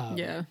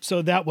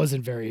 So that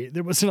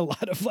there wasn't a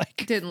lot of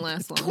like, didn't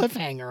last long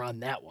cliffhanger on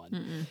that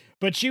one.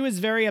 But she was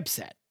very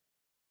upset.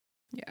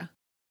 Yeah.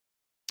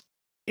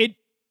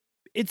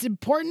 It's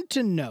important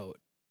to note,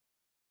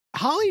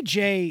 Holly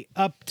J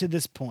up to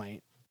this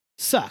point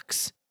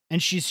sucks,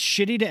 and she's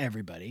shitty to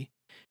everybody.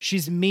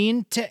 She's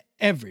mean to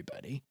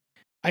everybody.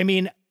 I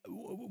mean,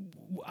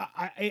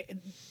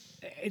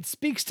 it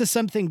speaks to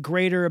something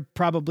greater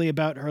probably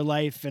about her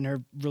life and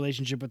her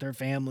relationship with her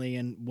family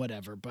and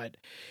whatever. But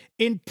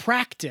in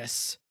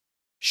practice,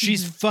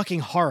 she's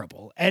fucking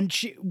horrible. And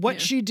what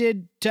she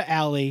did to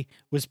Allie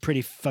was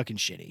pretty fucking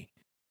shitty.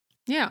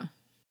 Yeah.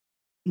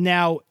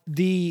 Now,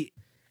 the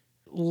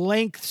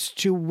lengths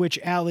to which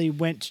Allie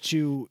went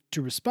to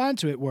respond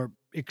to it were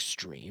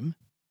extreme,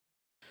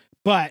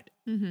 but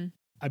I'm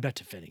not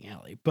defending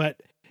Allie,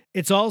 but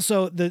it's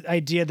also the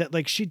idea that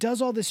like she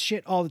does all this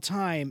shit all the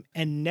time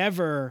and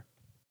never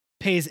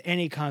pays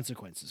any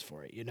consequences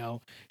for it. You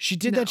know, she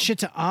did that shit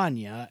to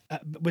Anya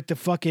with the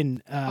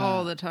fucking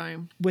all the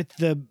time with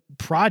the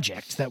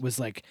project that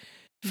was like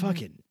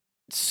fucking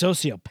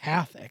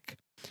sociopathic.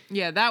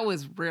 Yeah, that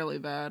was really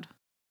bad.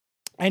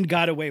 And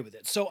got away with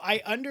it. So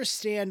I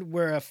understand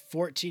where a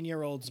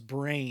 14-year-old's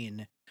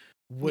brain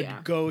would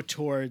go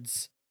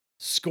towards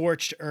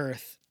scorched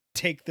earth,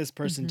 take this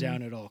person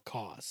down at all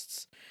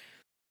costs.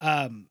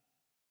 I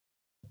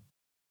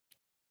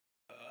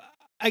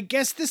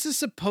guess this is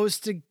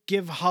supposed to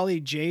give Holly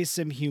J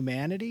some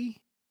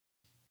humanity,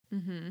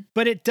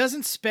 but it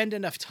doesn't spend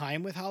enough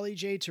time with Holly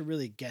J to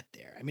really get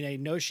there. I mean, I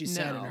know she's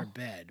sad in her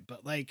bed,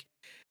 but like,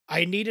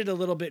 I needed a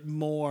little bit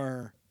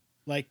more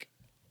like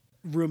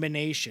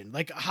rumination,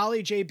 like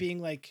Holly J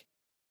being like,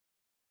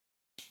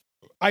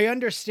 I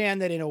understand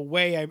that in a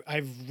way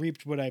I've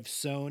reaped what I've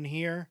sown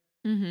here,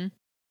 and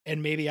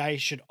maybe I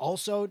should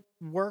also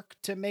work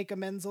to make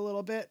amends a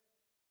little bit,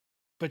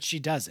 but she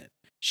doesn't.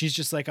 She's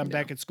just like, I'm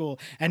back at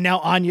school, and now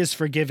Anya's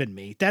forgiven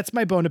me. That's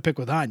my bone to pick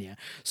with Anya.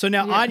 So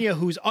now Anya,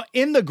 who's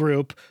in the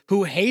group,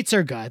 who hates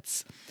her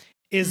guts,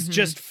 is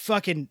just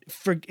fucking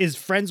is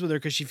friends with her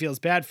because she feels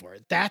bad for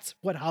it. That's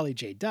what Holly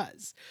J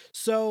does.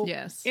 So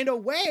in a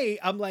way,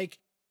 I'm like,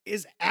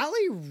 is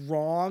Allie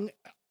wrong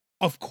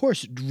of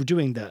course,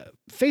 doing the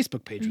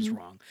Facebook page was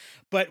wrong.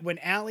 But when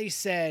Allie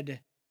said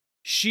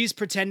she's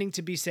pretending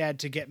to be sad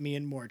to get me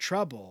in more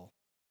trouble,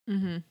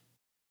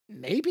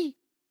 maybe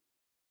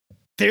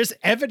there's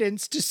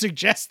evidence to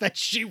suggest that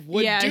she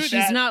would do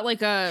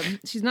that.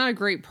 She's not a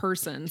great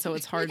person, so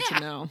it's hard to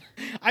know.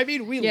 I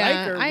mean, we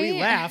like her, we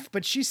laugh,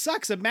 but she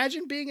sucks.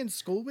 Imagine being in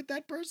school with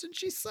that person.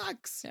 She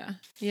sucks. Yeah.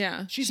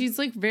 Yeah. She's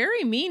like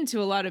very mean to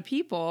a lot of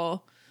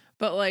people,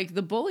 but like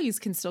the bullies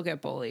can still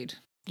get bullied.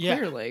 Yeah.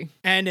 Clearly.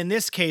 And in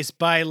this case,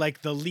 by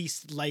like the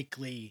least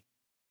likely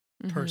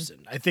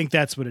person. I think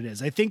that's what it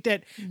is. I think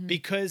that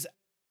because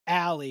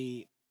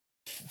Allie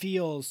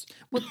feels...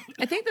 Well,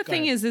 I think the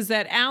thing is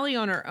that Allie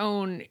on her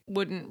own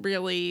wouldn't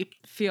really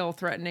feel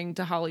threatening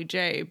to Holly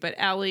J, but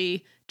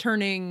Allie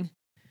turning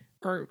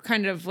or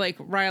kind of like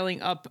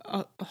riling up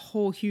a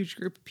whole huge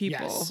group of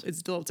people is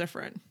still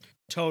different.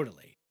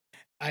 Totally.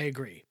 I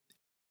agree.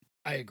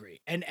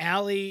 And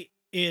Allie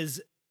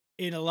is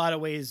in a lot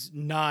of ways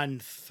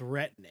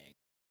non-threatening.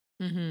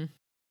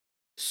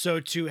 So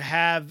to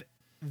have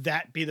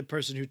that be the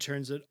person who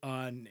turns it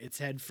on its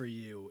head for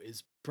you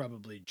is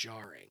probably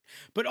jarring.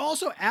 But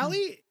also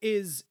Allie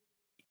is,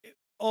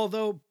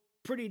 although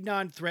pretty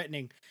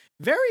non-threatening,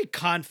 very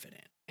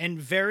confident and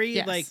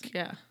very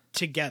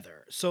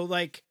together. So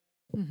like,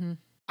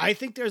 I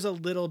think there's a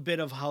little bit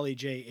of Holly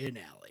J in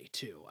Allie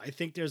too. I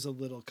think there's a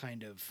little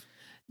kind of...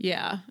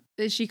 Yeah,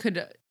 she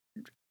could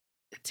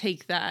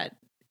take that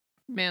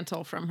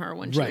mantle from her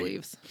when she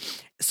leaves.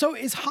 So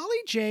is Holly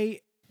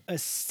J a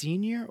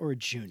senior or a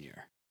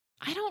junior?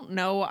 I don't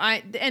know.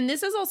 And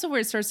this is also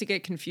where it starts to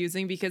get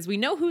confusing because we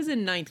know who's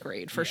in 9th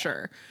grade for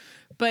sure.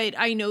 But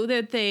I know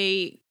that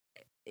they,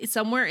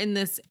 somewhere in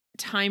this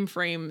time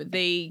frame,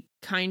 they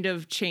kind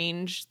of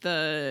change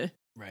the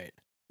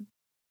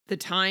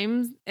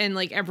times and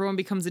like everyone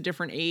becomes a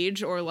different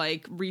age or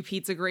like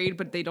repeats a grade,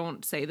 but they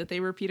don't say that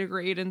they repeat a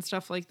grade and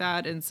stuff like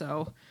that. And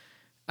so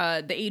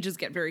the ages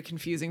get very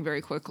confusing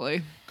very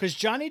quickly. Because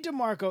Johnny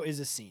DeMarco is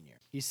a senior.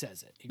 He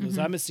says it. He goes,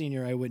 I'm a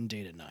senior. I wouldn't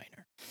date a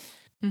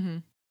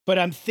niner. But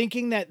I'm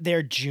thinking that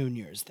they're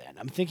juniors then.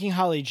 I'm thinking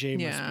Holly J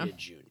must be a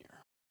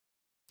junior.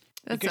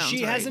 Because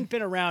she hasn't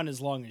been around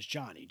as long as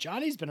Johnny.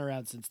 Johnny's been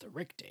around since the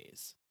Rick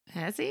days.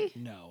 Has he?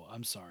 No,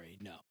 I'm sorry.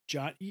 No.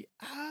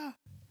 I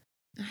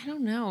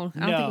don't know. I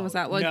don't think it was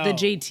that like the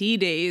JT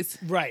days.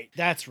 Right.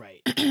 That's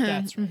right.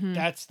 That's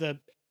right.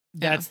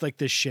 That's like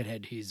the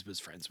shithead he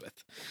was friends with.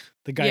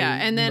 The guy. Yeah,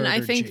 and then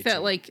I think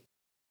that like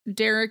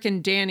Derek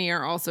and Danny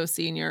are also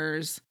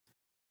seniors.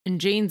 And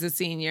Jane's a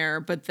senior,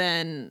 but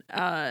then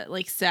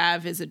like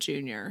Sav is a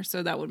junior.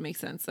 So that would make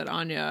sense that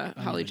Anya,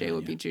 Holly J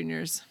would be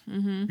juniors.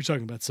 You're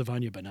talking about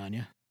Savanya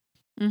Bananya.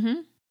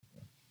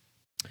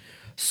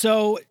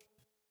 So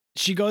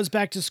she goes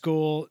back to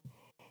school.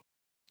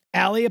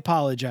 Allie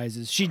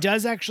apologizes. She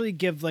does actually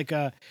give like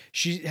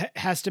she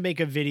has to make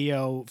a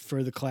video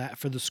for the class,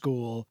 for the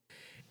school.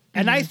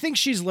 And I think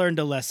she's learned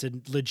a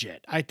lesson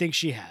legit. I think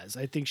she has.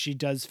 I think she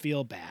does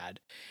feel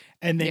bad.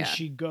 And then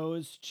she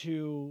goes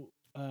to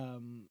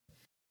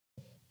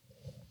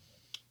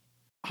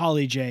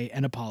Holly J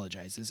and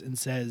apologizes and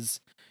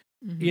says,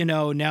 you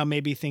know, now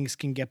maybe things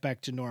can get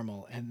back to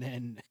normal. And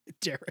then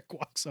Derek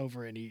walks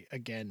over and he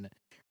again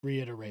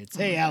reiterates,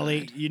 hey,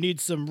 Allie, you need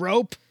some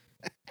rope?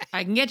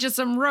 I can get you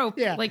some rope.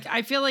 Yeah. Like,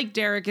 I feel like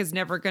Derek is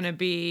never going to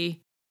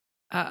be,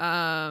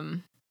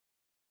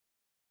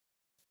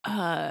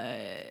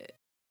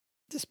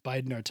 just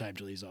biding our time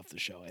till he's off the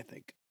show, I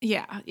think.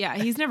 Yeah. Yeah.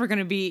 He's never going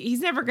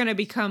to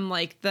become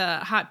like the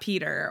hot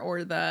Peter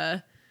or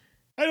the,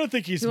 I don't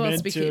think he's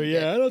meant to.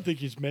 Yeah. I don't think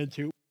he's meant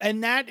to.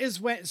 And that's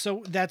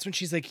when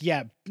she's like,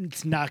 yeah,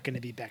 it's not going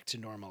to be back to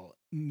normal,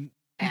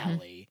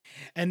 Allie.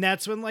 And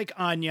that's when like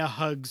Anya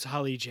hugs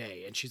Holly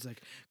J and she's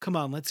like, come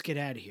on, let's get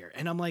out of here.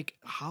 And I'm like,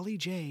 Holly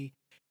J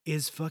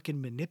is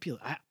fucking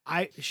manipulating.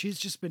 She's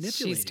just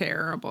manipulating. She's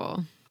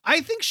terrible.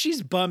 I think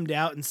she's bummed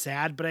out and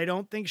sad, but I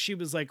don't think she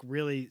was like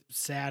really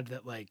sad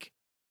that like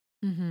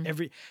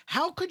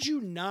how could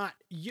you not,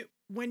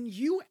 when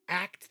you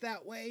act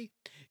that way,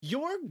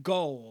 your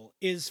goal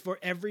is for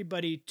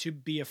everybody to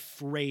be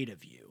afraid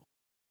of you.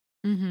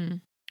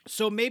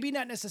 So maybe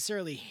not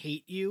necessarily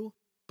hate you,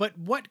 but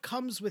what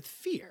comes with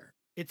fear?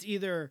 It's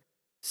either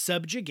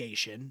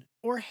subjugation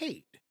or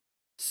hate.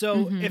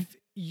 So if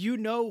you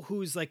know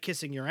who's like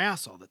kissing your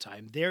ass all the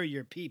time, they're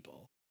your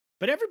people.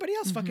 But everybody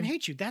else fucking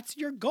hates you. That's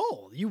your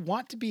goal. You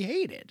want to be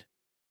hated.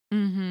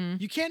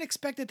 You can't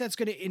expect that that's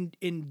going to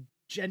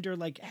engender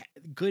like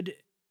good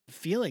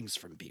feelings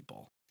from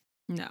people.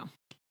 No.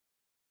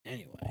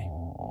 Anyway.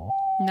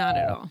 Not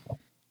at all.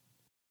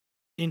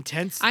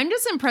 Intense. I'm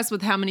just impressed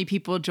with how many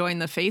people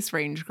joined the face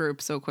range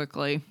group so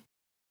quickly.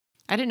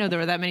 I didn't know there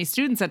were that many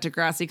students at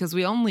Degrassi because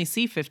we only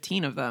see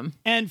 15 of them.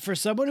 And for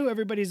someone who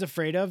everybody's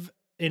afraid of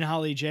in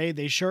Holly J,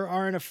 they sure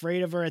aren't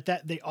afraid of her at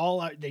that. They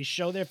all are. They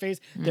show their face.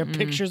 Their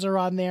pictures are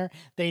on there.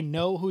 They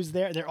know who's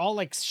there. They're all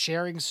like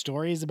sharing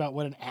stories about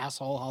what an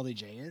asshole Holly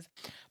J is.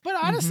 But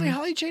honestly,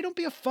 Holly J, don't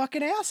be a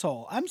fucking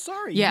asshole. I'm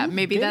sorry. Yeah, You've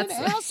maybe been that's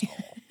an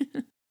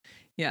asshole.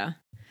 Yeah.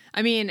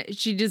 I mean,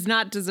 she does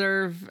not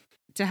deserve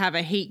to have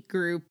a hate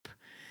group,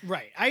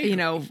 Right.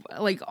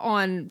 like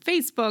on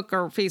Facebook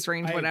or Face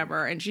Range, I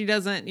whatever. And she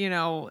doesn't,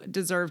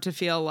 deserve to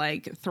feel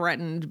like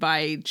threatened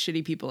by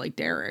shitty people like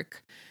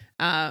Derek.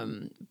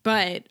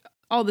 But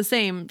all the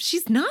same,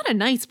 she's not a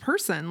nice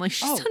person. Like,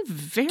 she's done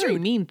very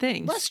mean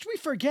things. Lest we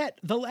forget,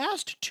 the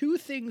last 2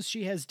 things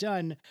she has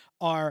done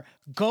are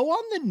go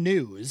on the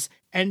news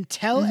and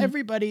tell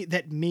everybody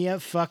that Mia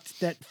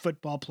fucked that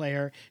football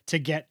player to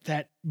get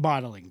that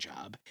modeling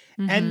job.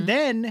 And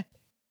then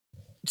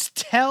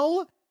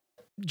tell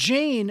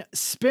Jane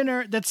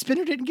Spinner that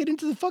Spinner didn't get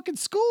into the fucking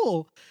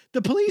school,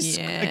 the police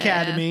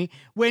academy,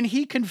 when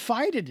he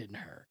confided in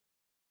her.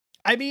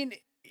 I mean,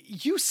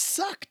 you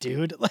suck,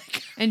 dude.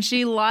 Like, and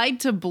she lied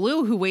to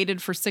Blue, who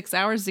waited for 6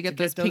 hours to get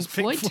those Pink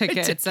Floyd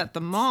tickets at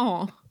the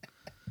mall.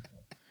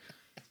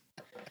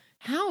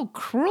 How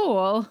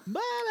cruel.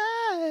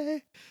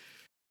 Bye-bye.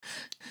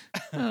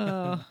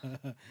 Oh.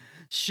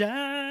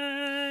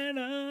 Shine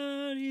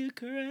on you,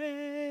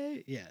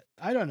 great. Yeah,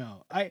 I don't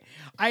know.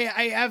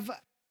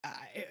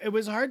 It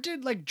was hard to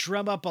like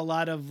drum up a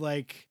lot of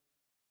like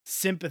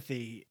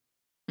sympathy,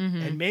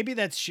 and maybe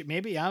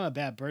maybe I'm a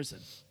bad person.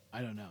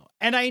 I don't know.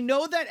 And I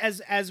know that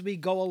as we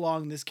go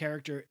along, this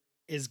character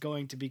is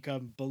going to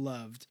become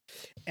beloved,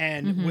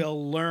 and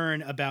we'll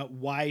learn about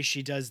why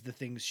she does the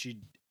things she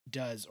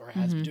does or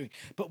has been doing.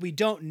 But we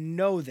don't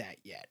know that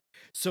yet.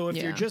 So if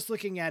you're just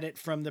looking at it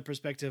from the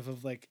perspective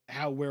of like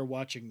how we're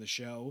watching the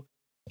show,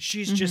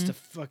 she's just a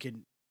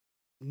fucking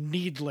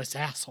needless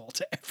asshole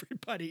to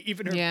everybody,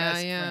 even her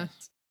best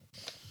friends.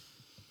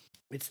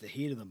 It's the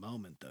heat of the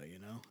moment, though,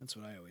 That's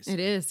what I always say. It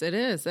is.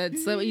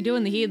 That's what you do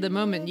in the heat of the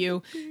moment.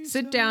 You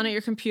sit down at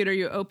your computer,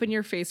 you open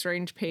your Face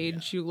Range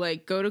page, you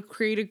like go to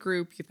create a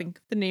group, you think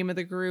of the name of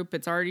the group,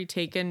 it's already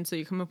taken, so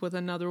you come up with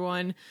another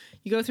one.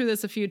 You go through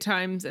this a few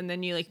times, and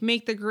then you like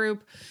make the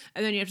group,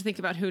 and then you have to think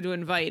about who to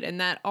invite,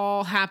 and that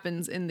all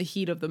happens in the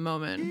heat of the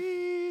moment.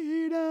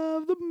 Heat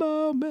of the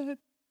moment.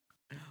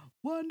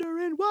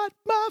 Wondering what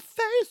my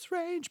Face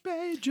Range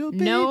page will be.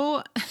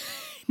 No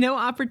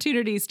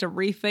opportunities to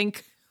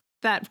rethink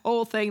that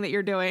whole thing that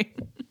you're doing.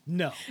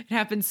 No. It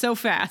happened so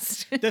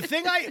fast. The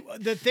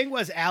thing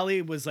was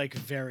Allie was like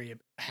very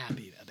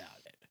happy about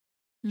it.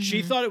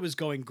 She thought it was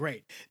going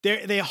great.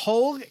 The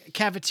whole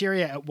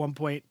cafeteria at one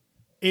point,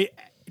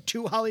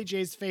 to Holly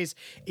J's face,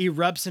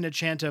 erupts in a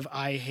chant of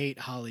 "I hate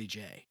Holly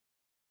J,"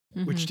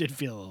 which did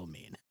feel a little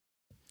mean.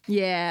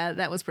 Yeah,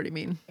 that was pretty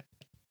mean.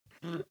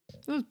 It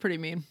was pretty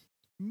mean.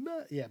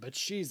 Yeah, but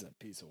she's a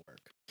piece of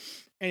work.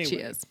 Anyway. She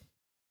is.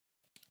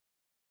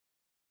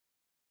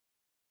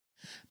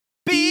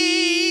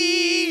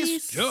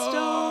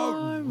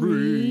 Story.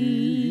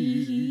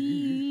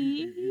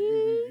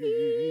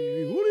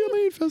 What do you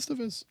mean,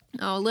 Festivus?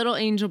 Oh, little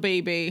angel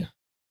baby.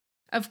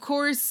 Of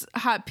course,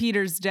 Hot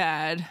Peter's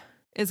dad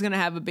is going to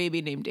have a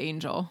baby named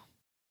Angel.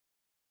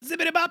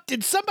 Zippity bop,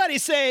 did somebody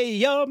say,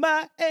 "You're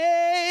my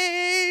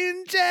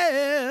angel"?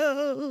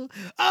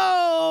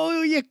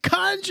 Oh, you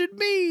conjured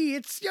me.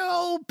 It's your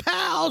old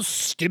pal,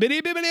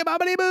 Stibbity Bibbity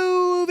Bobbity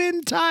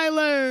Moving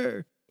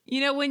Tyler.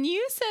 When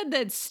you said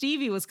that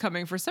Stevie was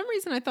coming, for some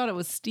reason I thought it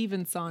was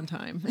Stephen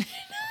Sondheim.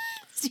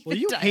 Well,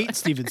 you hate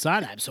Stephen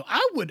Sondheim, so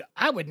I would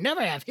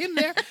never have him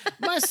there.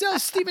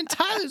 Myself, Steven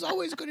Tyler's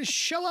always going to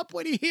show up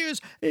when he hears,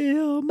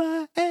 "You're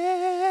my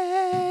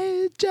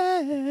angel."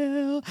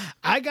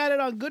 I got it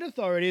on good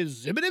authority,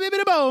 zibbity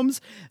bibbity bones,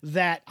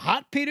 that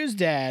Hot Peter's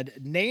dad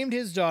named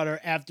his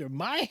daughter after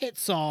my hit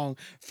song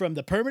from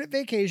the Permanent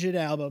Vacation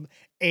album,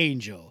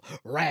 Angel.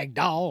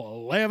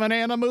 Ragdoll living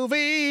in a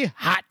movie,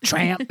 hot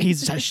tramp.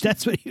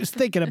 That's what he was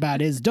thinking about.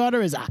 His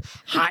daughter is a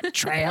hot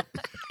tramp.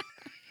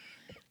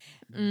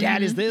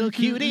 Daddy's little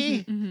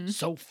cutie,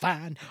 so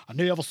fine. I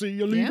never see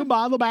you leaving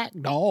by the back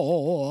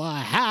door.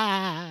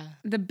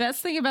 The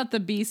best thing about the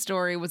B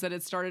story was that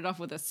it started off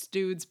with a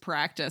Stoods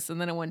practice,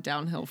 and then it went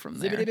downhill from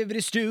there.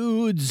 Zibbity-bibbity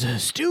Stoods.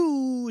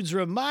 Stoods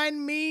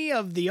remind me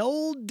of the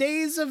old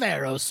days of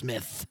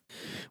Aerosmith,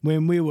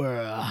 when we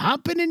were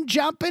hopping and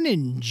jumping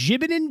and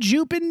jibbing and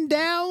jooping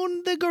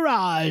down the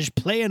garage,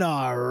 playing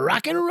our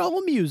rock and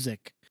roll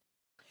music.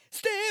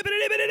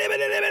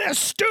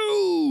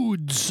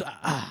 Stoods.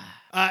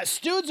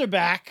 Stoods are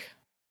back.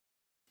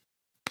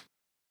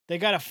 They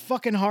got a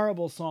fucking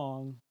horrible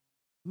song.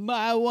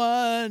 My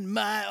one,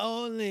 my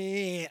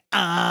only,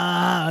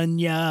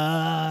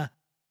 Anya.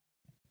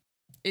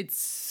 It's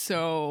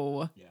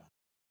so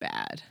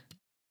bad.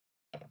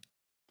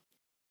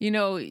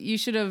 You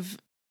should have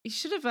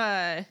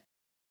had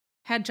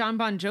John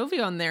Bon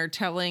Jovi on there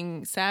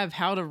telling Sav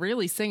how to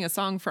really sing a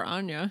song for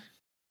Anya.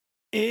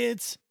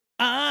 It's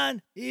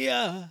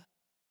Anya.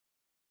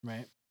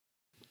 Right.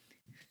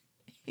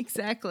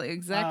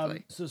 Exactly.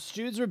 So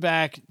Stoods were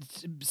back.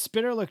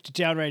 Spinner looked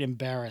downright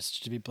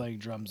embarrassed to be playing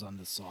drums on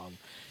this song,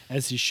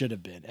 as he should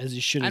have been. As he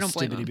should have been.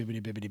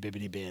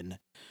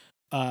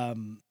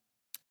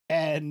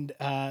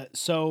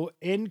 So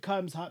in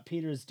comes Hot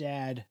Peter's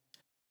dad,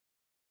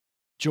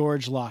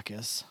 George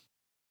Lockus.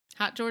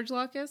 Hot George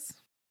Lockus?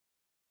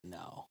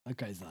 No, that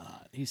guy's not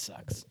hot. He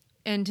sucks.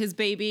 And his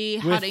baby,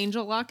 Hot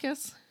Angel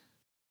Lockus?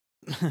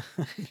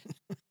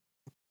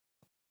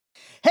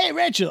 Hey,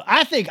 Rachel,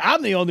 I think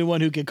I'm the only one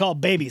who can call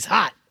babies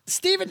hot.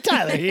 Steven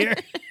Tyler here.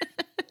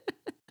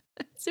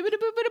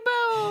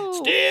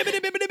 Stibbity-boopity-boo.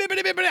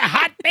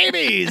 Hot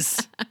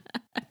babies.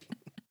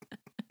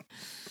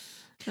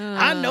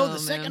 I know the Oh,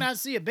 second man. I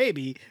see a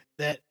baby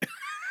that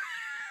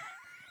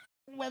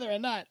whether or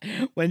not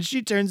when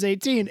she turns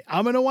 18,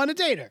 I'm going to want to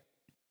date her.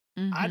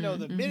 I know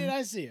the minute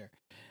I see her.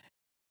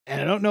 And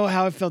I don't know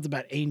how I felt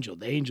about Angel,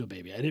 the angel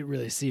baby. I didn't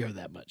really see her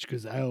that much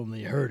because I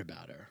only heard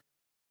about her.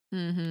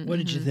 What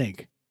did you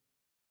think?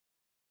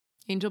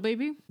 Angel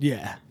baby?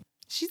 Yeah.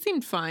 She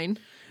seemed fine.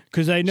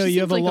 Because I know She you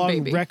have a seems like a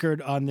long baby.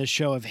 record on this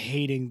show of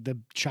hating the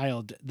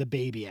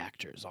baby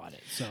actors on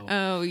it. So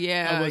Oh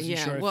yeah, wasn't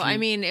yeah. sure if Well, I you-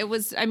 mean,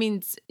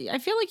 I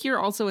feel like you're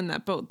also in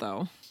that boat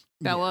though,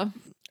 Bella.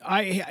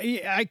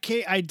 I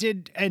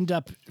did end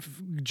up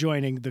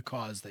joining the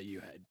cause that you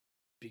had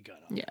begun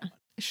on. Yeah.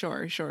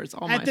 Sure. It's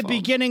all my At the fault.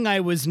 beginning, I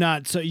was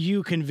not, so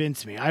you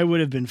convinced me. I would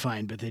have been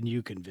fine, but then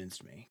you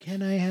convinced me.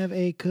 Can I have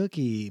a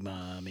cookie,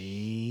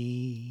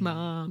 Mommy?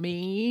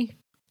 Mommy.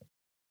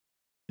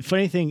 The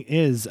funny thing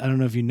is, I don't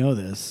know if you know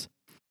this,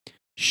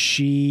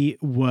 she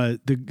was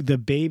the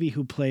baby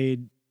who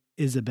played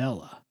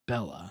Isabella,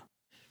 Bella,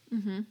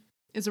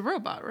 Is a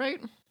robot,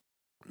 right?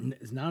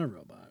 is not a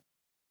robot.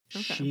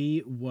 Okay.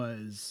 She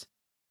was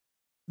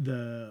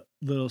the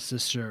little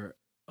sister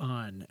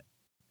on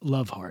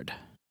Love Hard.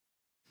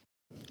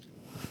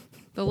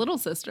 The little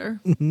sister.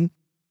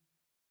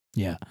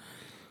 Yeah.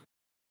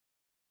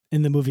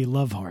 In the movie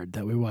Love Hard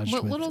that we watched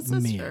What with little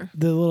Mia. sister?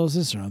 The little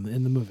sister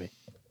in the movie.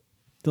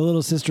 The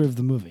little sister of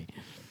the movie.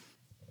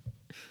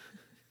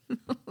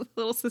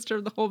 Little sister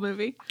of the whole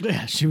movie.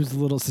 Yeah, she was the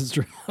little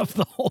sister of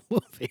the whole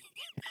movie.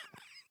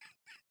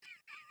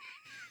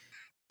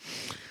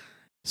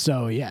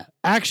 So, yeah.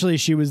 Actually,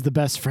 she was the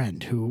best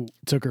friend who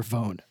took her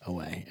phone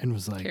away and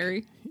was like,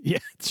 Carrie. yeah,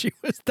 she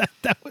was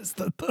that was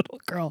the little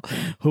girl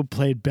who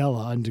played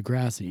Bella on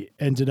Degrassi,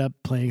 ended up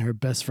playing her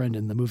best friend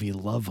in the movie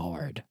Love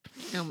Hard.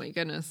 Oh my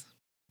goodness.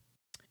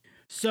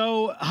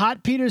 So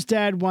Hot Peter's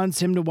dad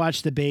wants him to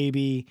watch the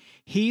baby.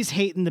 He's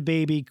hating the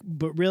baby,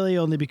 but really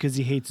only because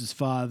he hates his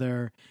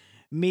father.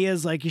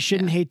 Mia's like, you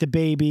shouldn't hate the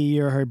baby.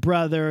 You're her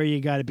brother. You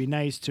got to be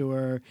nice to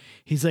her.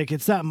 He's like,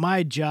 it's not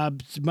my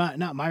job. It's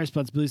not my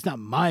responsibility. It's not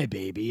my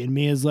baby. And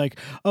Mia's like,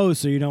 oh,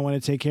 so you don't want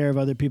to take care of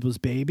other people's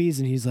babies?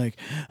 And he's like,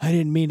 I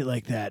didn't mean it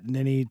like that. And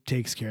then he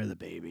takes care of the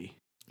baby.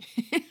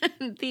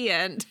 The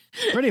end.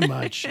 Pretty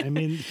much. I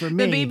mean, for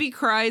me, The baby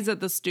cries at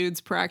the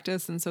Stoods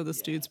practice, and so the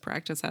Stoods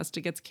practice has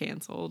to get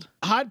canceled.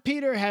 Hot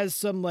Peter has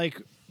some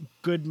like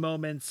good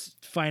moments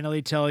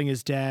finally telling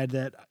his dad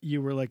that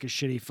you were like a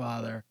shitty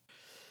father.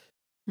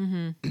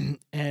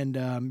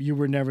 And you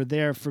were never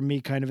there for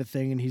me, kind of a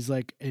thing. And he's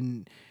like,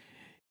 and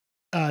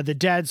the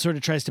dad sort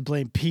of tries to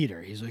blame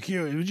Peter. He's like,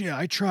 yeah,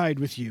 I tried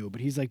with you.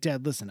 But he's like,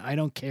 Dad, listen, I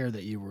don't care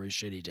that you were a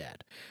shitty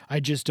dad. I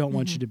just don't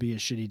want you to be a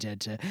shitty dad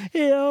to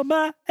you're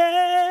my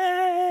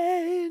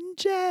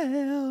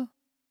angel.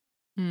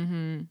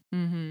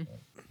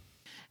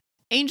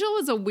 Angel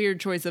is a weird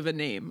choice of a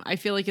name. I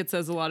feel like it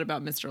says a lot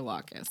about Mr.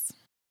 Locus.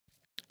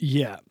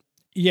 Yeah.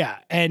 Yeah.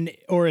 And,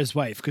 or his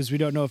wife, because we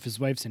don't know if his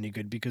wife's any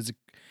good because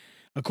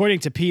according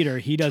to Peter,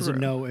 he doesn't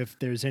True. know if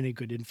there's any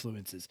good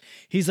influences.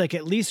 He's like,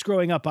 at least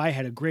growing up, I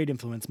had a great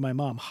influence. My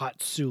mom,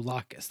 Hot Sue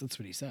Locus. That's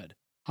what he said.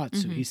 Hot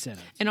Sue, he said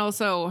it. And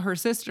also her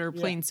sister,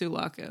 Plain Sue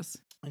Locus.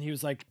 And he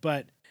was like,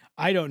 but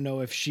I don't know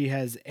if she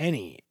has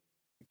any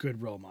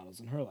good role models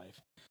in her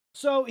life.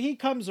 So he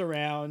comes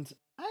around.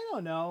 I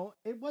don't know.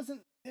 There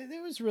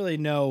was really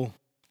no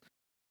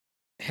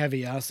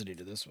heaviosity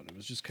to this one. It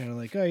was just kind of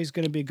like, oh, he's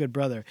going to be a good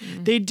brother.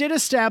 They did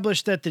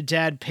establish that the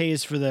dad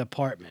pays for the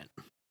apartment.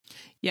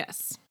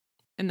 Yes.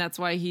 And that's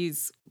why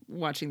he's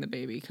watching the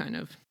baby, kind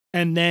of.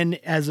 And then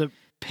as a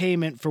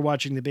payment for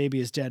watching the baby,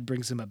 his dad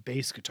brings him a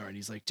bass guitar. And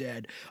he's like,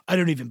 Dad, I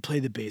don't even play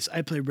the bass.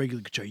 I play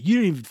regular guitar. You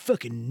don't even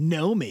fucking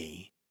know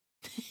me.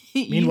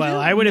 Meanwhile,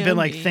 I would have been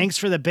like, thanks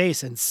for the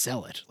bass and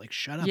sell it. Like,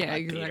 shut up, Yeah, Hot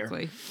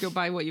exactly. Go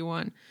buy what you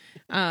want.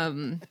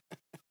 And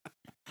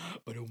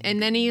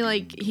then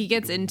he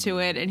gets into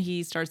it and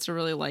he starts to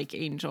really like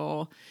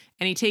Angel.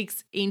 And he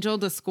takes Angel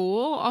to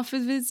school off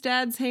of his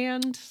dad's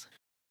hand.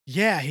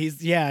 Yeah,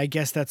 I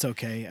guess that's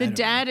okay. The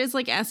dad is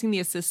like asking the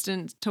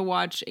assistant to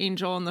watch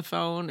Angel on the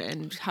phone,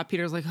 and Hot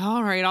Peter's like,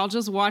 all right, I'll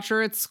just watch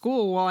her at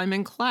school while I'm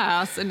in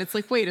class. And it's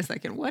like, wait a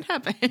second, what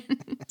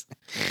happened?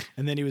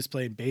 And then he was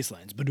playing bass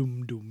lines.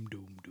 Ba-doom, doom,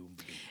 doom, doom,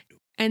 doom.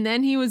 And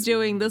then he was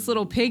doing This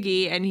Little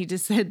Piggy, and he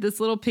just said, this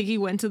little piggy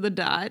went to the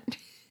dot.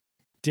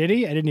 Did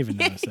he? I didn't even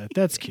notice that.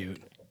 That's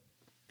cute.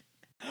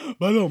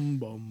 Ba-dum,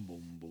 bum,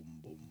 bum, bum,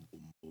 bum,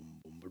 bum, bum,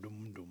 bum,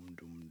 ba-dum, dum,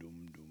 dum,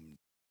 dum, dum.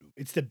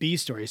 It's the B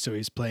story, so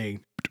he's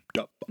playing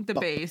The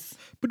bass.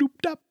 the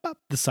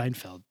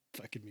Seinfeld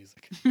fucking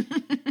music.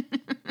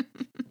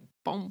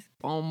 Bum,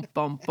 bum,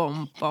 bum,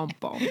 bum, bum, bum,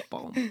 bum,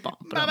 bum, bum,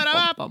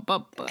 bum,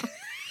 bum, bum.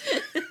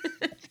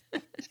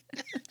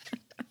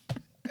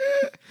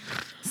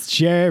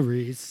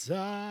 Jerry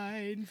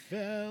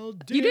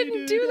Seinfeld. You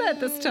didn't do that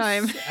this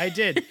time. I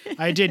did.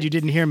 You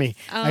didn't hear me.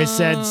 I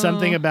said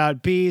something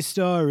about B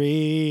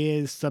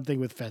story, something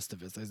with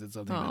Festivus. I said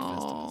something about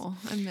Festivus. Oh,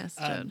 I missed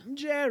it.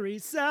 Jerry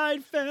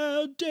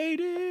Seinfeld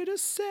dated a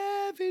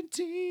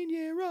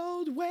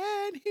 17-year-old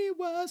when he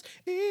was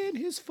in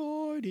his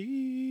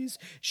 40s.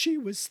 She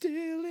was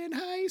still in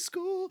high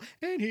school,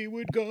 and he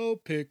would go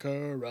pick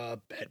her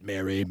up at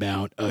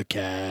Marymount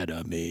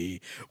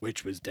Academy,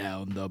 which was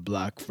down the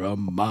block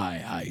from my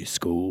high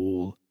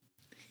school.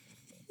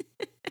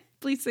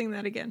 Please sing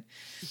that again.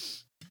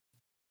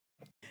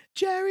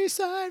 Jerry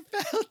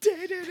Seinfeld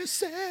dated a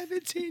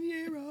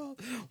 17-year-old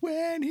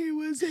when he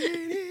was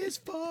in his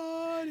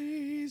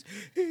 40s.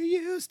 He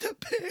used to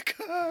pick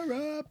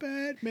her up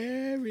at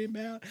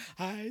Marymount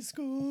High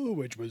School,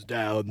 which was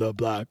down the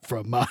block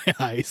from my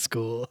high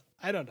school.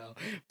 I don't know.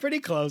 Pretty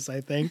close,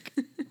 I think.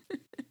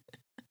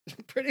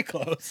 Pretty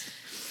close.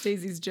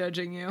 Stacey's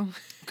judging you.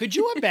 Could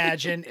you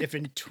imagine if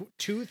in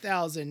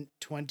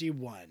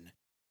 2021,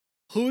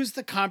 who's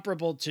the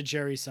comparable to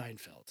Jerry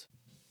Seinfeld?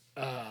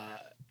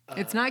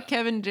 It's not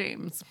Kevin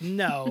James.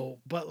 No,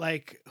 but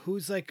like,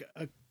 who's like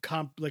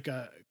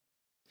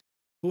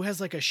who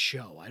has like a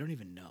show? I don't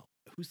even know.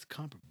 Who's the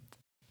comparable?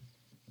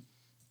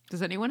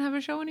 Does anyone have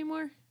a show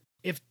anymore?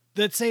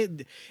 Let's say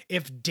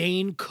if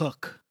Dane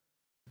Cook,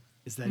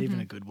 is that even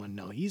a good one?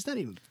 No, he's not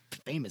even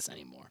famous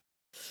anymore.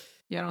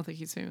 Yeah, I don't think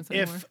he's famous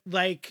anymore. If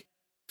like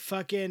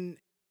fucking,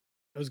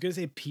 I was going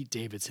to say Pete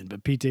Davidson,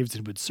 but Pete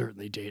Davidson would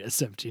certainly date a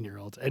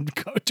 17-year-old and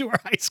go to her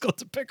high school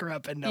to pick her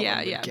up, and no one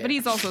would care. But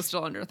he's also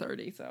still under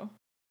 30, so.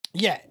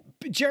 Yeah,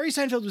 Jerry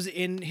Seinfeld was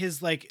in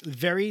his like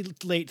very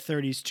late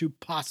 30s to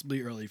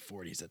possibly early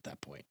 40s at that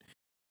point.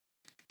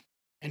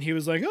 And he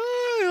was like,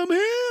 "Hi, I'm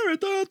here at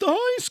the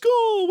high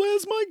school.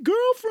 Where's my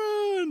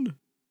girlfriend?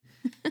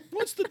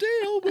 What's the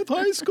deal with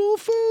high school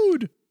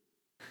food?"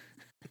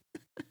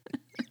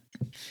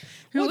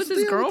 Who was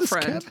his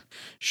girlfriend?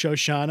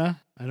 Shoshana.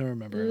 I don't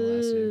remember her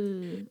last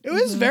name. It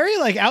was very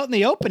like out in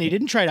the open. He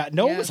didn't try to.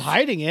 No one was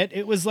hiding it.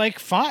 It was like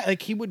fine.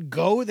 Like he would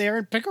go there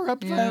and pick her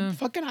up from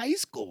fucking high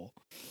school.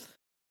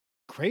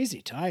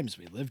 Crazy times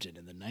we lived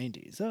in the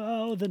 90s.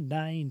 Oh, the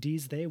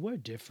 90s. They were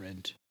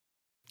different.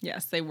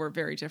 Yes, they were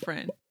very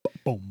different.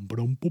 Boom,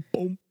 boom, boom,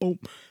 boom, boom.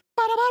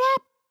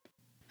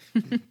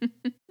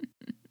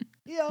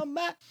 You're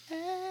my.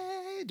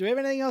 Do we have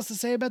anything else to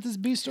say about this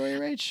B story,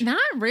 Rach?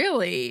 Not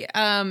really.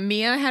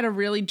 Mia had a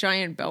really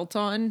giant belt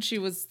on. She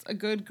was a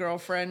good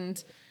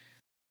girlfriend.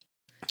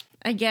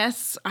 I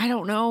guess. I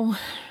don't know.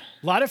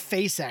 A lot of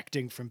face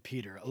acting from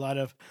Peter. A lot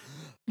of,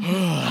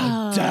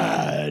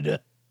 Dad.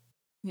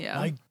 Yeah.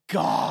 My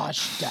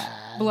gosh,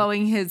 Dad.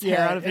 Blowing his hair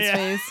out of his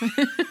face.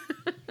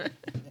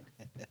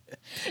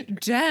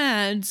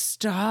 Dad,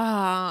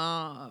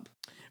 stop.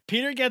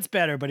 Peter gets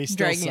better, but he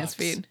still dragging sucks.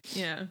 his feet.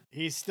 Yeah.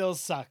 He still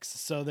sucks.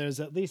 So there's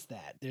at least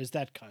that. There's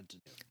that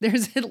content.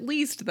 There's at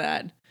least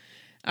that.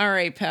 All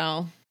right,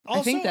 pal.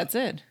 Also, I think that's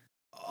it.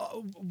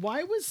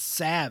 Why was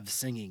Sav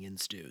singing in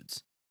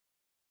Stoods?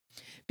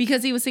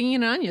 Because he was singing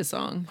an Anya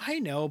song. I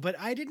know, but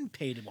I didn't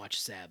pay to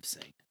watch Sav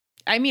sing.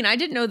 I mean, I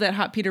didn't know that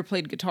Hot Peter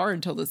played guitar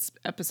until this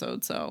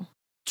episode, so.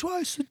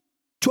 Twice the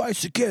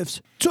gifts,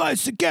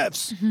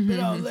 but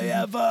only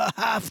ever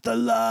half the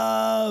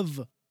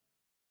love.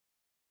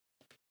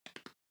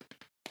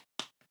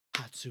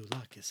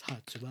 Hatsulakus,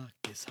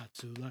 Hatsulakus,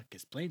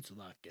 Hatsulakus,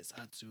 Plainsulakis,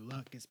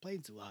 Hatsulakus,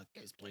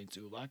 Plainsulakis,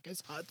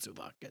 Plainsulakis,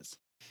 Hatsulakus.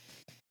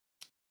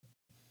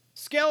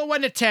 Scale of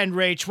 1 to 10,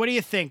 Rach. What do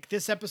you think?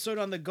 This episode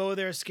on the Go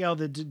There scale,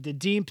 the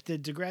Deep, the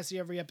Degrassi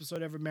Every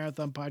Episode Ever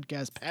Marathon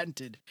Podcast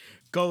patented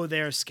Go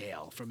There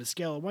scale. From a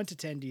scale of 1 to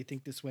 10, do you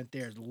think this went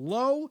there?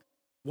 Low,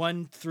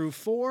 1 through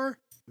 4,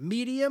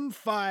 medium,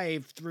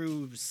 5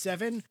 through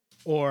 7,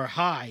 or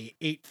high,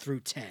 8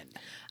 through 10?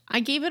 I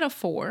gave it a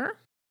 4.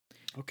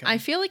 Okay. I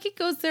feel like it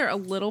goes there a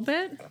little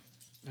bit.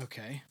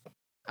 Okay.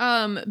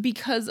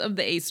 Because of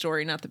the A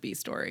story, not the B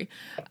story.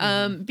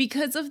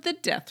 Because of the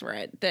death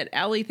threat that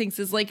Allie thinks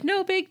is like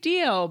no big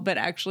deal, but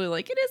actually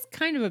like it is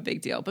kind of a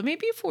big deal. But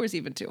maybe a 4 is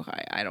even too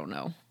high. I don't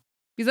know.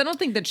 Because I don't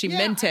think that she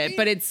meant it,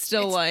 but it's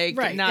still like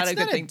not a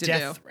good thing to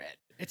do. Threat.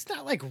 It's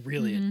not like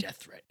really a death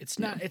threat. It's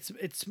not.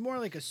 It's more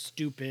like a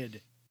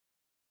stupid.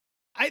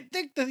 I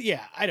think that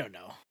I don't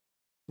know.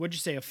 Would you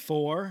say a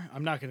 4?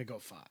 I'm not going to go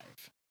 5.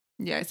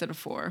 Yeah, I said a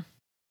 4.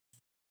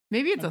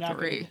 Maybe it's a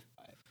 3.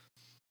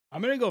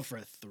 I'm going to go for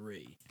a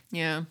 3.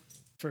 Yeah.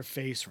 For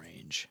face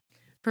range.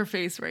 For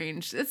face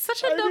range. It's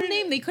such a dumb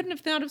name. They couldn't have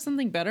thought of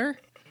something better.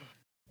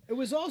 It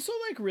was also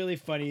like really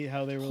funny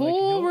how they were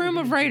whole room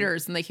of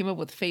writers and they came up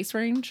with face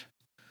range.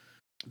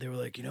 They were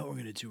like, you know what we're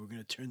going to do? We're going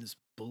to turn this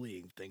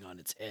bullying thing on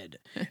its head.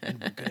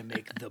 And we're going to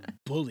make the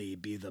bully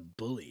be the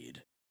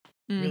bullied.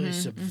 Really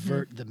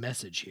subvert the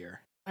message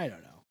here. I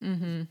don't know.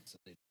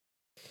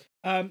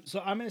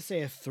 So I'm going to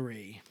say a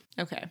 3.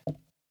 Okay.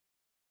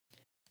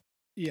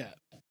 Yeah,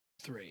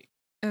 3.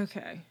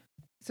 Okay.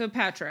 So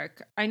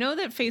Patrick, I know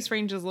that face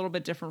range is a little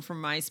bit different from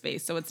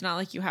MySpace, so it's not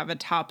like you have a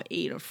top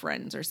 8 of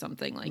friends or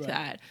something like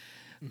that.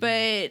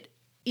 But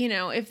you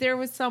know, if there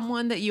was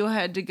someone that you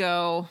had to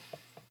go,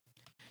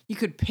 you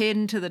could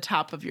pin to the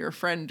top of your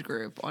friend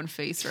group on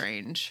Face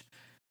Range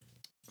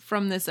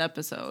from this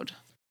episode,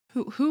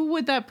 who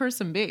would that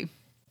person be?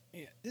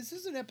 Yeah, this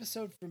is an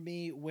episode for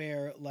me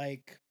where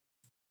like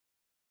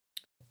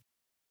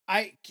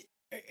I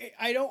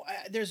don't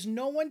there's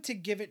no one to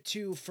give it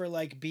to for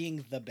like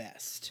being the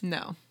best.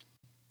 No.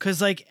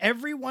 Cuz like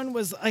everyone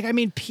was like, I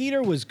mean,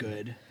 Peter was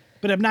good,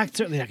 but I'm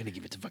certainly not going to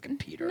give it to fucking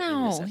Peter.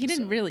 No, he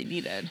didn't really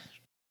need it.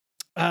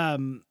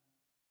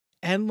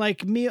 And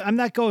like me, I'm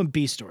not going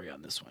B story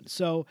on this one.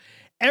 So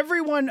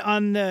everyone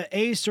on the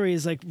A story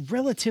is like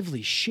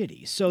relatively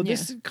shitty. So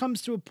this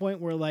comes to a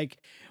point where like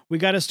we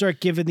got to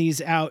start giving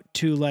these out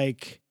to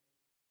like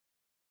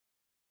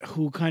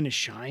who kind of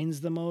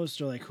shines the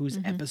most or like whose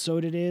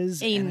episode it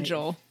is.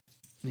 Angel.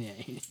 Yeah.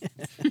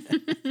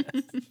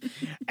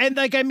 And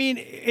like, I mean,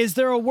 is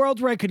there a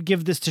world where I could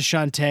give this to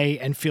Shantae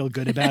and feel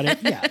good about it?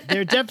 Yeah,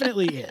 there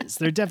definitely is.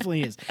 There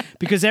definitely is.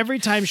 Because every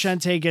time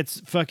Shantae gets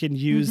fucking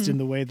used in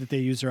the way that they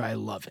use her, I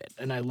love it.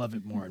 And I love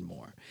it more and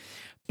more.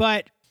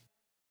 But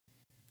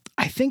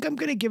I think I'm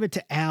going to give it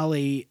to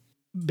Ali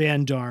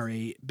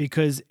Bandari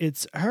because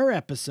it's her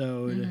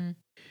episode.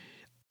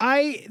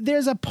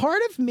 There's a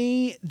part of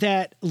me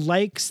that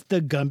likes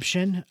the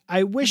gumption.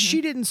 I wish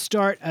she didn't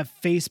start a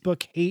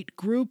Facebook hate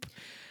group.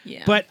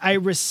 Yeah. But I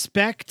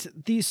respect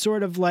the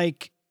sort of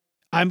like,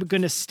 I'm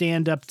going to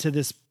stand up to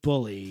this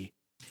bully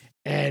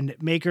and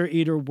make her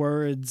eat her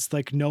words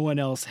like no one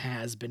else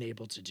has been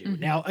able to do.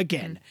 Now,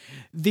 again,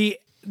 the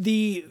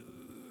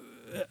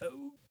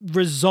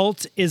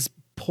result is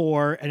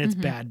poor and it's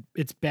bad.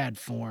 It's bad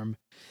form.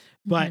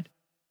 But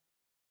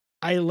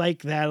I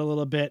like that a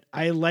little bit.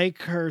 I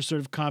like her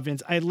sort of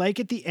confidence. I like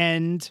at the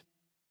end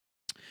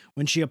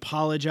when she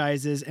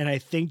apologizes and I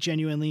think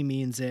genuinely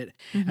means it.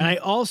 And I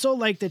also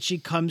like that she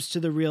comes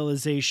to the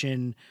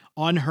realization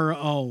on her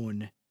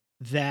own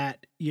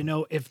that, you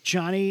know, if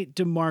Johnny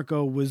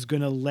DeMarco was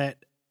going to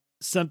let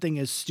something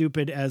as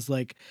stupid as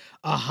like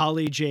a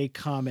Holly J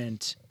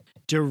comment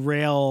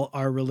derail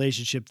our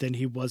relationship, then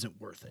he wasn't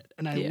worth it.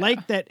 And I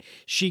like that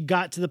she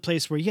got to the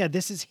place where, yeah,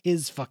 this is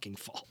his fucking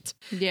fault.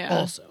 Yeah.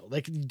 Also,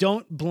 like,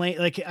 don't blame,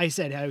 like I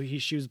said, how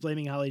she was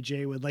blaming Holly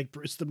J when like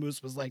Bruce the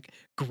Moose was like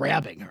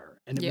grabbing her.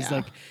 And it was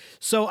like,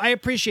 so I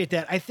appreciate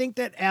that. I think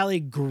that Allie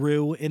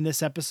grew in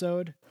this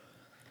episode.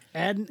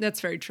 And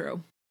that's very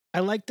true. I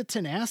like the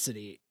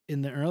tenacity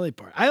in the early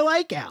part. I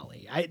like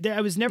Allie.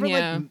 I was never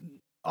like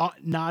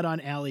not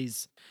on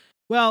Allie's.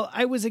 Well,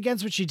 I was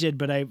against what she did,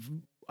 but I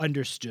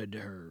understood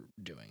her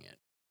doing it.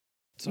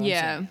 So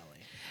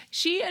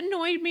she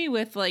annoyed me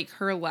with like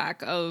her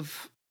lack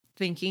of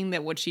thinking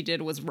that what she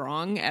did was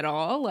wrong at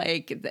all.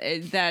 Like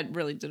that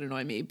really did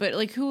annoy me. But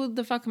like, who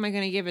the fuck am I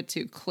going to give it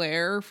to?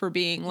 Claire for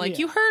being like,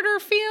 you hurt her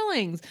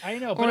feelings. I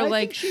know, but or I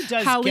like think she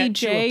does Holly get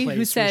J, to a place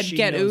who said where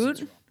get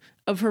out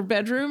of her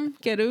bedroom,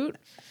 get out.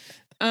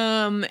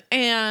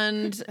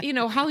 And you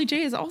know, Holly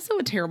J is also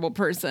a terrible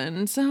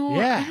person. So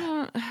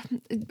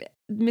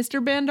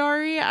Mr.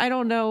 Bandari, I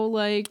don't know,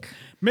 like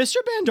Mr.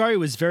 Bandari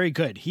was very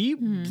good. He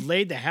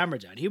laid the hammer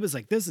down. He was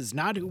like, this is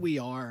not who we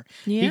are.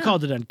 Yeah. He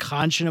called it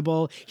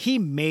unconscionable. He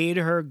made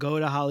her go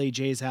to Holly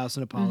J's house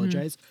and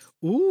apologize.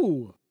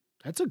 Ooh,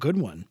 that's a good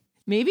one.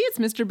 Maybe it's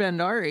Mr.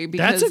 Bandari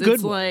because that's a good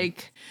it's one.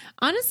 like,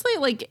 honestly,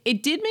 like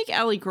it did make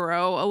Allie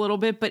grow a little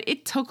bit, but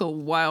it took a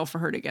while for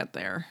her to get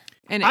there.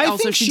 And I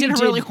also think she she did a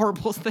did- really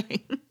horrible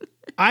thing.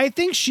 I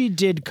think she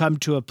did come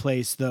to a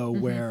place though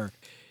where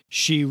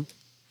she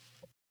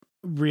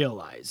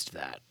realized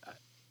that,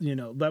 you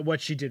know, that what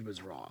she did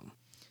was wrong.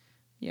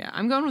 Yeah,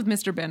 I'm going with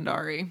Mr.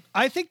 Bandari.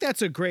 I think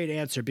that's a great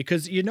answer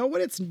because you know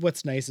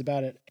what's nice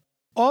about it?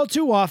 All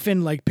too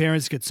often, like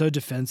parents get so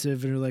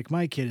defensive and are like,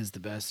 my kid is the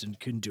best and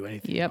couldn't do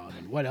anything wrong.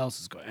 And what else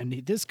is going on?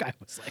 And this guy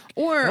was like,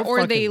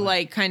 or they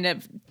like kind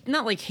of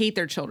not like hate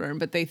their children,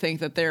 but they think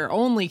that they're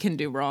only can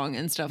do wrong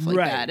and stuff like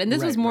that. And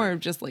this was more of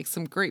just like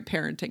some great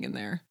parenting in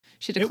there.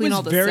 She had to clean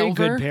all the silver. It was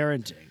very good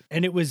parenting.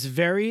 And it was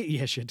very, she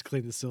had to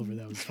clean the silver.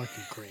 That was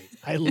fucking great.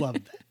 I love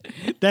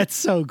that. That's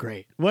so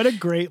great. What a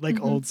great, like,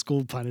 old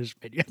school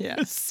punishment. You have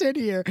to sit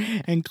here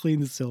and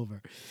clean the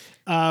silver.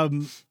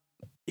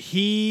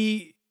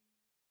 He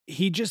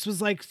just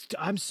was like,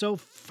 I'm so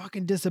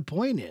fucking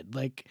disappointed.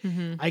 Like,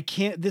 I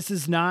can't, this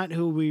is not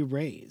who we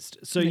raised.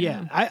 So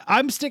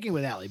I'm sticking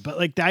with Allie, but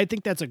like, I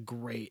think that's a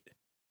great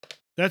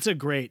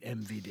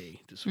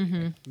MVD this week.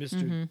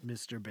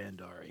 Mr.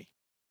 Bandari.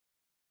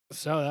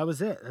 So that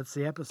was it. That's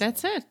the episode.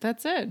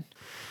 That's it.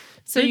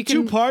 So Big you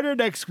can two-parter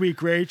next week,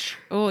 Rach.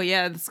 Oh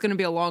yeah, it's going to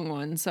be a long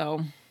one.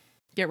 So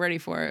get ready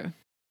for it.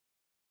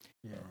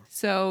 Yeah.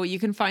 So you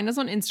can find us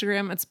on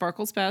Instagram at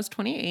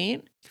SparkleSpaz28. You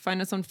can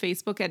find us on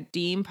Facebook at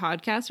Deem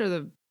Podcast or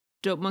the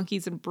Dope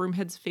Monkeys and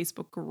Broomheads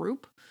Facebook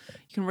group.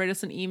 You can write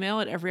us an email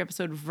at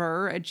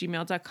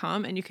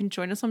everyepisodever@gmail.com, and you can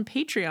join us on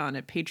Patreon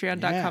at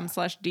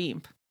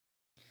patreon.com/Deemp.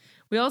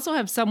 We also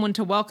have someone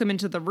to welcome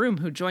into the room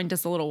who joined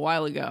us a little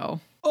while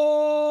ago.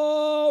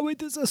 Oh, Oh,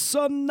 it is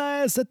so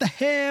nice that I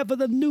have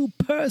a new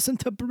person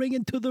to bring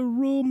into the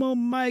room. Oh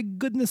my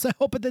goodness, I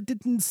hope that I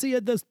didn't see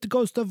the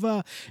ghost of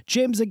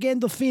James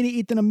Gandolfini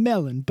eating a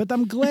melon. But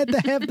I'm glad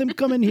to have them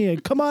come in here.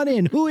 Come on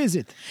in. Who is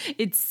it?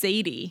 It's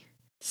Sadie.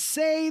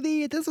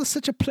 Sadie, it is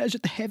such a pleasure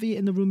to have you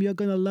in the room. You're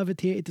going to love it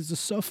here. It is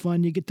so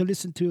fun. You get to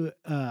listen to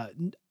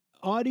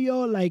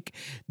audio. Like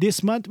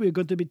this month, we're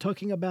going to be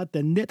talking about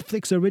the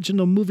Netflix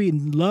original movie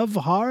Love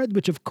Hard,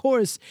 which of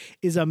course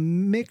is a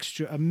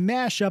mixture, a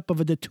mashup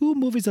of the two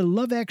movies of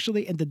Love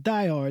Actually and the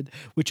Die Hard,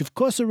 which of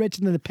course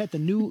Rachel and the Pet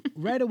knew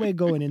right away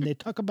going in. They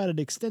talk about it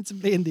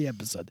extensively in the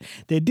episode.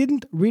 They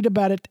didn't read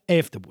about it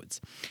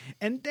afterwards.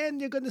 And then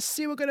you're going to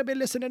see, we're going to be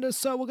listening to,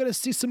 so we're going to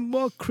see some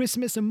more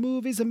Christmas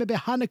movies and maybe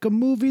Hanukkah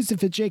movies if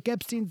Jake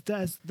Epstein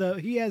does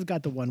he has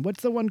got the one.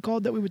 What's the one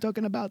called that we were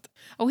talking about?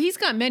 Oh, he's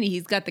got many.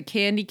 He's got the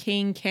Candy King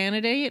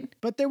Candidate.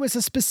 But there was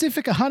a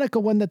specific Hanukkah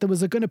one that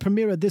was going to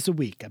premiere this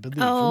week, I believe.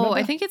 Oh, Remember?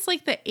 I think it's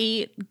like the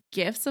 8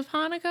 gifts of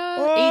Hanukkah.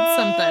 8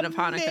 something of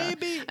Hanukkah.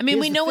 Maybe. I mean,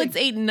 we Here's the know thing. it's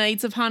 8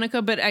 nights of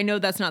Hanukkah, but I know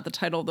that's not the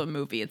title of the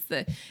movie. It's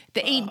the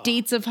 8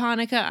 dates of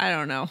Hanukkah. I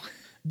don't know.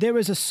 There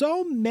is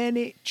so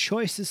many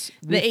choices.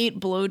 The 8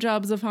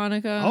 blowjobs of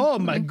Hanukkah. Oh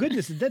my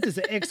goodness, that is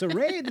an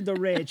X-rated,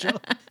 Rachel.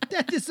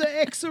 That is an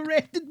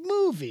X-rated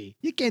movie.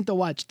 You can't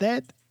watch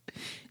that.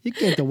 You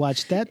can't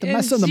watch that. My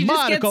And son, she just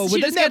Monaco, gets- would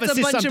she just never gets a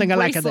see bunch of something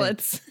like that.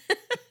 bracelets.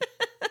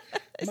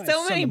 My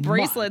So many son of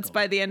bracelets Monaco.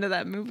 by the end of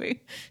that movie.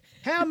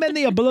 How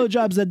many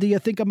blowjobs do you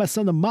think of my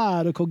son of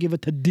Monaco give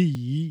it to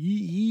Dylan?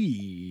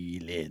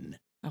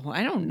 Oh,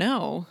 I don't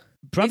know.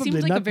 Probably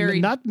seemed like a not, very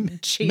not,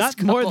 chaste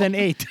not more couple. than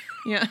 8.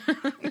 Yeah.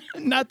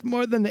 Not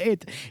more than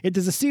 8. It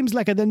seems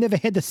like they never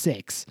had the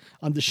sex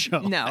on the show.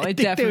 No, I it think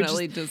they were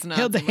definitely just does not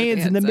held the seem like they hands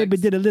had and then maybe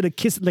sex. did a little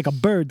kiss, like a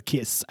bird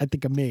kiss. I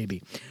think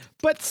maybe.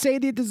 But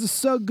Sadie, this is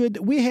so good.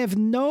 We have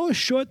no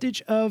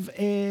shortage of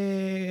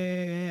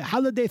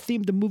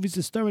holiday-themed movies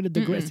and starring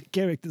the great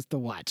characters to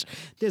watch.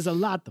 There's a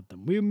lot of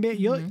them.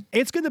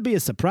 It's going to be a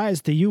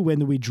surprise to you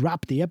when we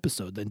drop the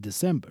episode in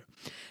December.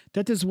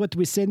 That is what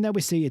we say now.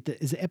 We say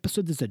the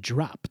episode is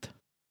dropped.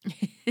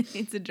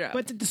 It's a drop.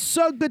 But it's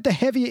so good to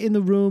have you in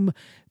the room.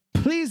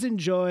 Please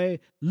enjoy,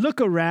 look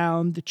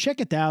around, check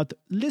it out.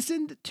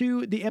 Listen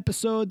to the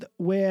episode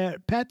where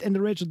Pat and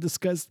Rachel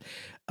discussed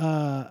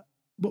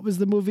what was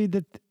the movie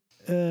that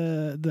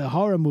the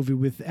horror movie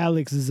with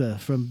Alex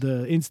from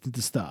the Instant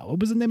Star. What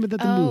was the name of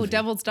that movie?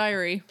 Devil's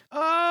Diary.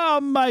 Oh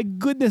my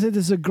goodness, it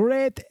is a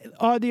great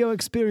audio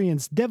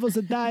experience. Devil's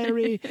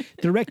Diary,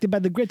 directed by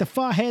the great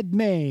Farhead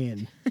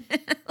Man.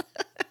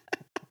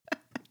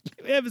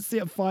 You ever see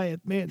a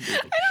Farhead Man movie? I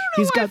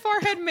don't know why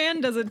Forehead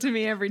Man does it to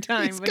me every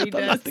time, but he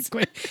does.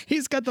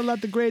 He's got a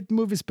lot of great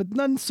movies, but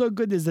none so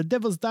good as The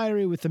Devil's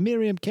Diary with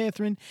Miriam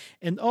Catherine,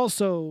 and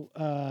also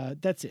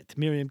that's it,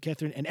 Miriam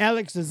Catherine, and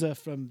Alex is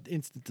from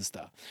Instant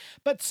Star.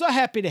 But so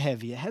happy to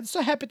have you, and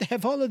so happy to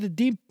have all of the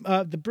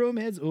the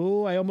broomheads.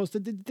 Oh, I almost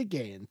did it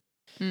again.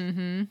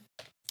 Mm-hmm.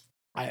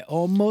 I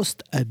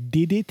almost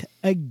did it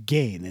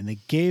again, and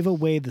it gave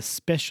away the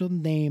special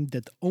name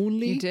that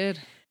only You did.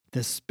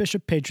 the special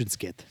patrons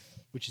get,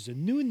 which is a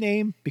new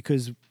name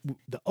because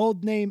the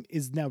old name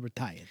is now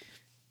retired.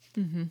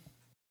 Mm-hmm.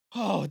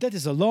 Oh, that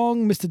is a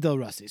long Mr. Del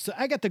Rossi. So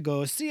I got to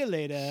go. See you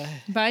later.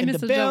 Bye, And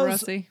Mr. the Del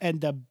bells- Rossi.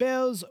 And the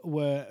bells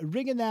were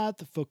ringing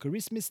out for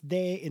Christmas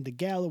Day in the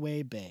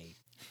Galloway Bay.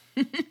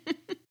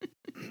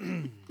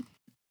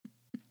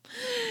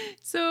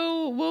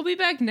 So we'll be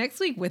back next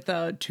week with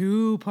a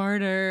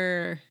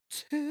 2-parter.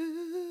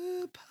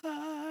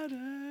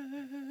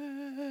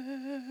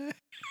 Two-parter.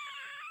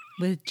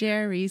 With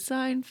Jerry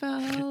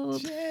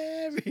Seinfeld.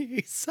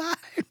 Jerry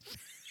Seinfeld.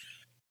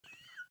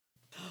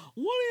 What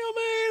do you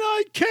mean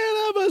I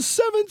can't have a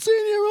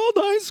 17-year-old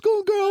high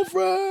school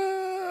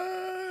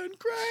girlfriend?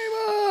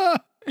 Kramer!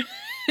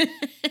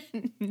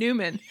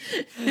 Newman.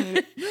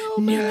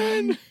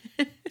 Newman!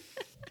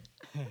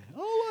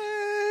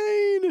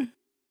 Elaine!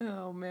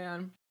 Oh,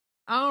 man.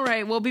 All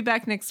right. We'll be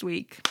back next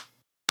week.